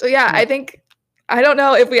 So I think, I don't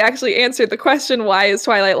know if we actually answered the question, why is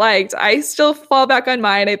Twilight liked? I still fall back on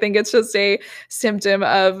mine. I think it's just a symptom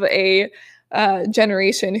of a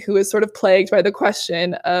generation who is sort of plagued by the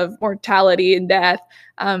question of mortality and death.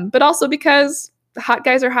 But also because hot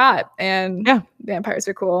guys are hot and vampires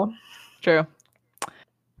are cool. True.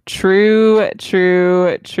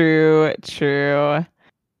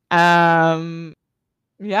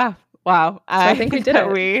 Yeah. Wow. I think we did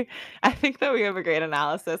it. I think that we have a great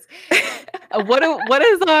analysis. What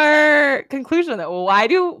is our conclusion? Why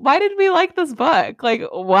did we like this book? Like,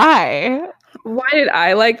 why? Why did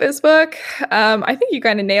I like this book? I think you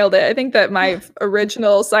kind of nailed it. I think that my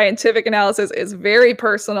original scientific analysis is very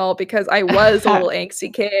personal because I was a little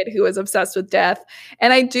angsty kid who was obsessed with death.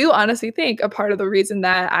 And I do honestly think a part of the reason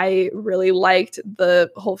that I really liked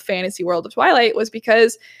the whole fantasy world of Twilight was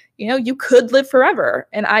because you could live forever.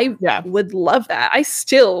 And I would love that. I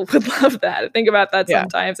still would love that. I think about that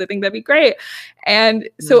sometimes. I think that'd be great. And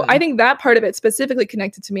so I think that part of it specifically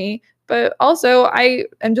connected to me. But also, I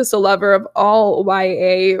am just a lover of all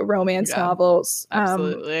YA romance Yeah, novels.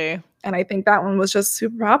 absolutely. And I think that one was just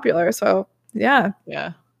super popular. So, yeah.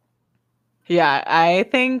 Yeah. Yeah, I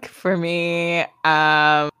think for me,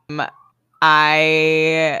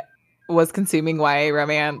 I was consuming YA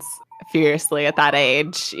romance fiercely at that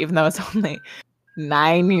age, even though I was only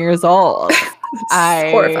 9 years old.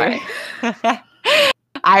 It's horrifying.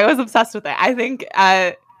 I was obsessed with it. I think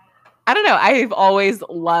I don't know. I've always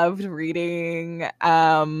loved reading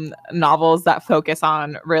novels that focus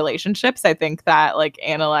on relationships. I think that like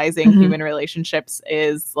analyzing human relationships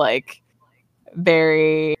is like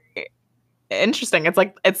very interesting. It's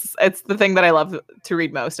like it's the thing that I love to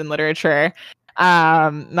read most in literature.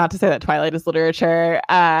 Not to say that Twilight is literature.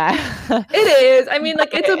 It is. I mean, like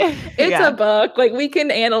it's a book. Like we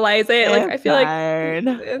can analyze it. Like I feel fine.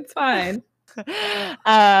 like it's fine. So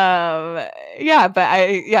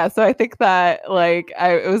I think that like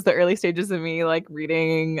it was the early stages of me like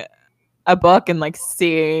reading a book and like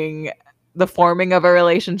seeing the forming of a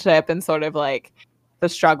relationship and sort of like the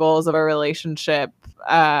struggles of a relationship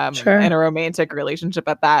and a romantic relationship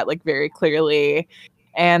at that, like very clearly.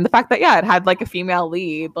 And the fact that it had like a female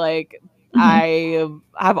lead, like I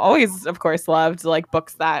have always of course loved like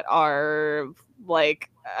books that are like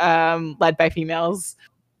led by females,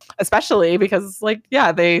 especially because like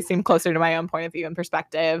they seem closer to my own point of view and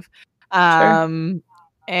perspective. And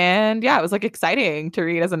it was like exciting to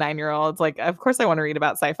read as a 9-year-old. Like of course I want to read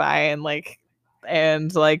about sci-fi and like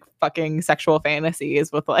fucking sexual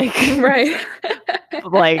fantasies with like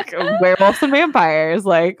like werewolves and vampires.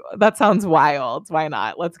 Like that sounds wild. Why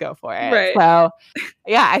not? Let's go for it. So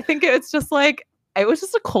I think it was just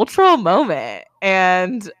a cultural moment,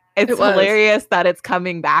 and it's hilarious that it's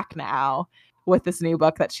coming back now with this new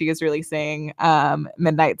book that she is releasing,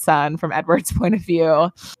 Midnight Sun, from Edward's point of view.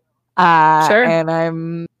 And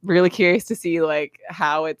I'm really curious to see like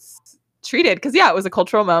how it's treated, because it was a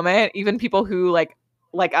cultural moment. Even people who like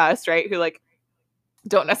us, right, who like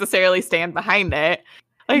don't necessarily stand behind it,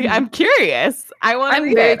 like I'm curious. I want to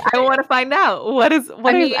read it. I want to find out what is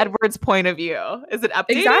Edward's point of view. Is it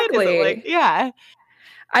updated? Exactly. Is it like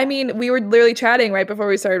I mean, we were literally chatting right before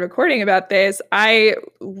we started recording about this. I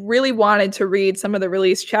really wanted to read some of the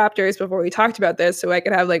released chapters before we talked about this so I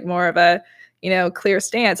could have like more of a, clear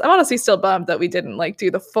stance. I'm honestly still bummed that we didn't like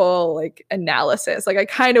do the full like analysis. Like I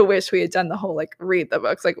kind of wish we had done the whole like read the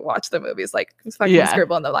books, like watch the movies, like fucking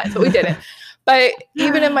scribble on the lines, but we didn't. But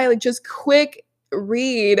even in my like just quick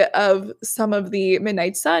read of some of the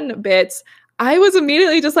Midnight Sun bits, I was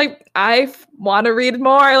immediately just like, I want to read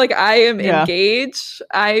more. Like I am engaged.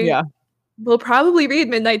 I will probably read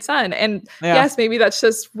Midnight Sun. And yes, maybe that's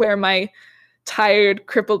just where my tired,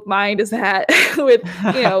 crippled mind is at with,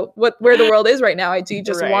 where the world is right now. I do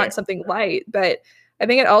just want something light. But I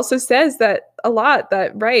think it also says that a lot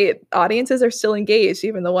that, audiences are still engaged,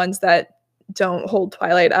 even the ones that don't hold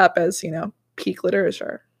Twilight up as, peak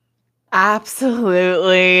literature.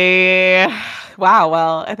 Absolutely. Wow.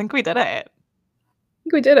 Well, I think we did it.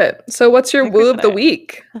 We did it. So what's your woo of the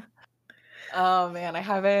week? Oh man, I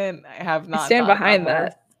have not. I stand behind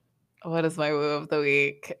that. What is my woo of the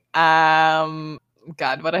week? God,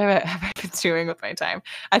 what have I been doing with my time?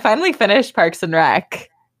 I finally finished Parks and Rec.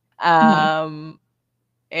 And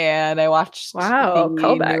I watched the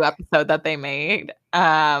new episode that they made,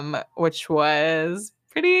 which was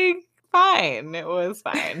pretty fine. It was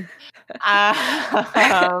fine.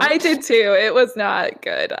 I did too. It was not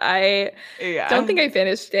good. I don't think I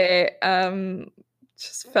finished it.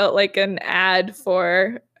 Just felt like an ad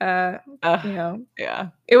for it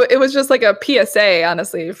was just like a PSA,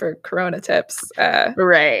 honestly, for Corona tips.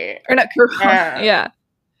 Right. Or not Corona.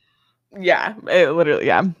 It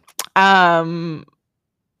literally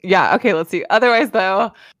okay, let's see. Otherwise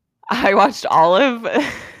though, I watched Olive.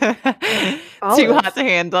 Too Hot to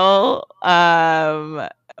Handle,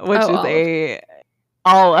 which is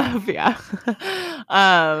Olive,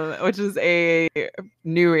 which is a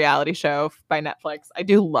new reality show by Netflix. I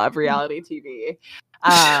do love reality TV.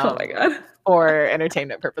 Oh my god. For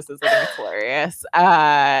entertainment purposes, I think it's hilarious.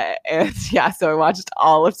 So I watched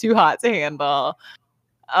all of Too Hot to Handle.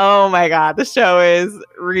 Oh my god, the show is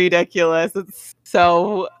ridiculous. It's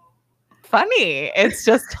so funny. It's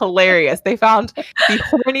just hilarious. They found the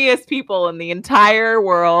horniest people in the entire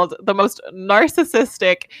world, the most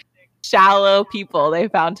narcissistic, shallow people they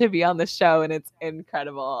found to be on the show, and it's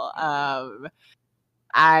incredible. It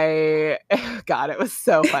was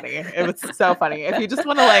so funny. It was so funny. If you just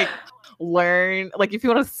want to like learn, like if you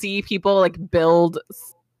want to see people like build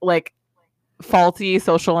like faulty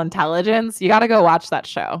social intelligence, you got to go watch that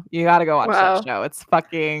show. You got to go watch that show. It's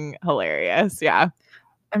fucking hilarious. Yeah.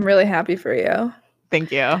 I'm really happy for you.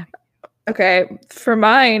 Thank you. Okay, for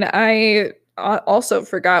mine, I also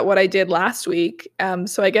forgot what I did last week.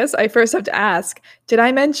 So I guess I first have to ask, did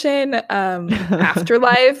I mention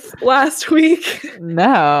Afterlife last week?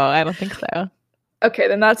 No, I don't think so. Okay,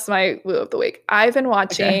 then that's my woo of the week. I've been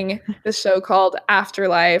watching this show called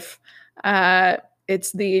Afterlife.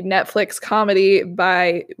 It's the Netflix comedy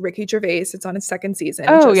by Ricky Gervais. It's on its second season.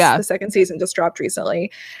 The second season just dropped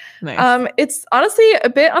recently. Nice. It's honestly a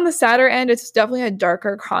bit on the sadder end. It's definitely a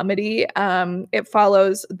darker comedy. It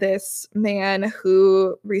follows this man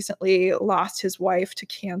who recently lost his wife to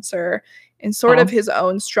cancer and sort of his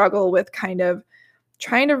own struggle with kind of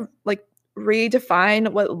trying to like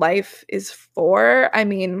redefine what life is for. I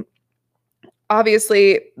mean,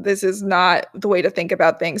 obviously this is not the way to think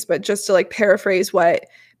about things, but just to like paraphrase what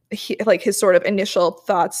his sort of initial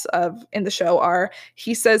thoughts of in the show are,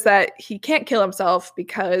 he says that he can't kill himself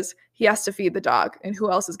because he has to feed the dog, and who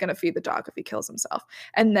else is going to feed the dog if he kills himself?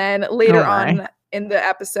 And then later on in the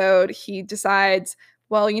episode, he decides,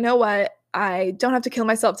 well, you know what? I don't have to kill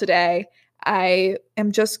myself today. I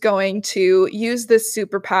am just going to use this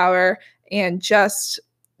superpower and just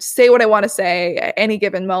say what I want to say at any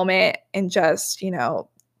given moment and just,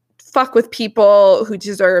 fuck with people who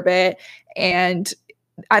deserve it. And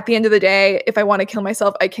at the end of the day, if I want to kill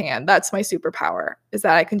myself, I can. That's my superpower, is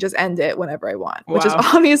that I can just end it whenever I want, which is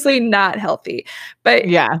obviously not healthy. But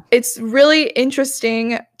it's really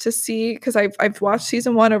interesting to see, because I've watched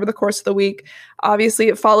season 1 over the course of the week. Obviously,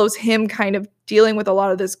 it follows him kind of dealing with a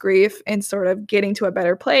lot of this grief and sort of getting to a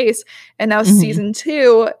better place. And now season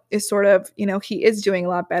 2 is sort of, he is doing a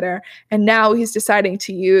lot better. And now he's deciding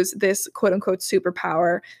to use this quote unquote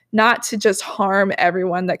superpower, not to just harm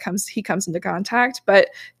everyone that he comes into contact, but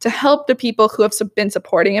to help the people who have been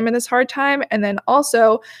supporting him in this hard time. And then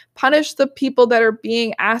also punish the people that are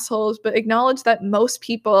being assholes, but acknowledge that most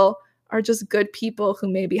people are just good people who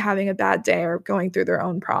may be having a bad day or going through their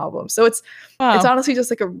own problems. So it's honestly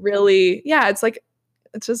just like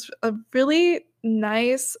it's just a really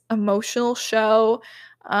nice emotional show.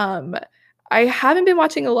 I haven't been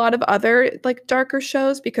watching a lot of other like darker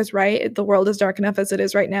shows because the world is dark enough as it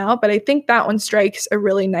is right now, but I think that one strikes a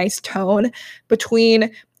really nice tone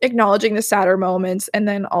between acknowledging the sadder moments and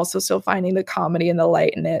then also still finding the comedy and the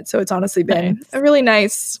light in it. So it's honestly been a really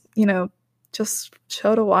nice, just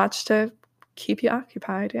show to watch to keep you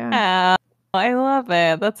occupied. Yeah. I love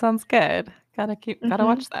it. That sounds good. Gotta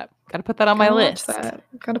watch that. Gotta put that on my list.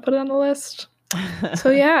 Gotta put it on the list. So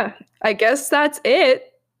yeah, I guess that's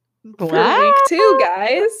it for week 2,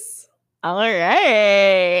 guys. All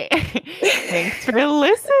right. Thanks for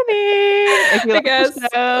listening. If you like the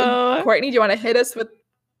show, Courtney, do you want to hit us with?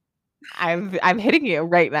 I'm hitting you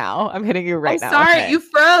right now. I'm sorry, you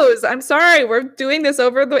froze. I'm sorry. We're doing this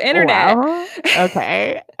over the internet. Well,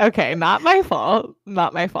 okay. Not my fault.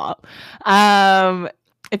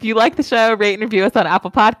 If you like the show, rate and review us on Apple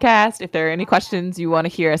Podcast. If there are any questions you want to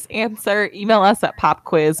hear us answer, email us at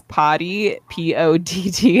popquizpoddy,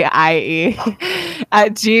 PODDIE,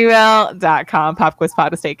 at gmail.com.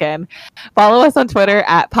 Popquizpod is taken. Follow us on Twitter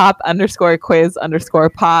at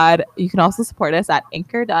pop_quiz_pod. You can also support us at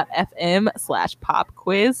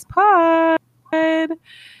anchor.fm/popquizpod.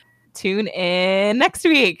 Tune in next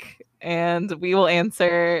week and we will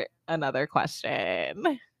answer another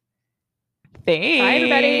question. Thanks. Bye,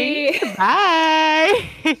 everybody.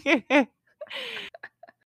 Bye.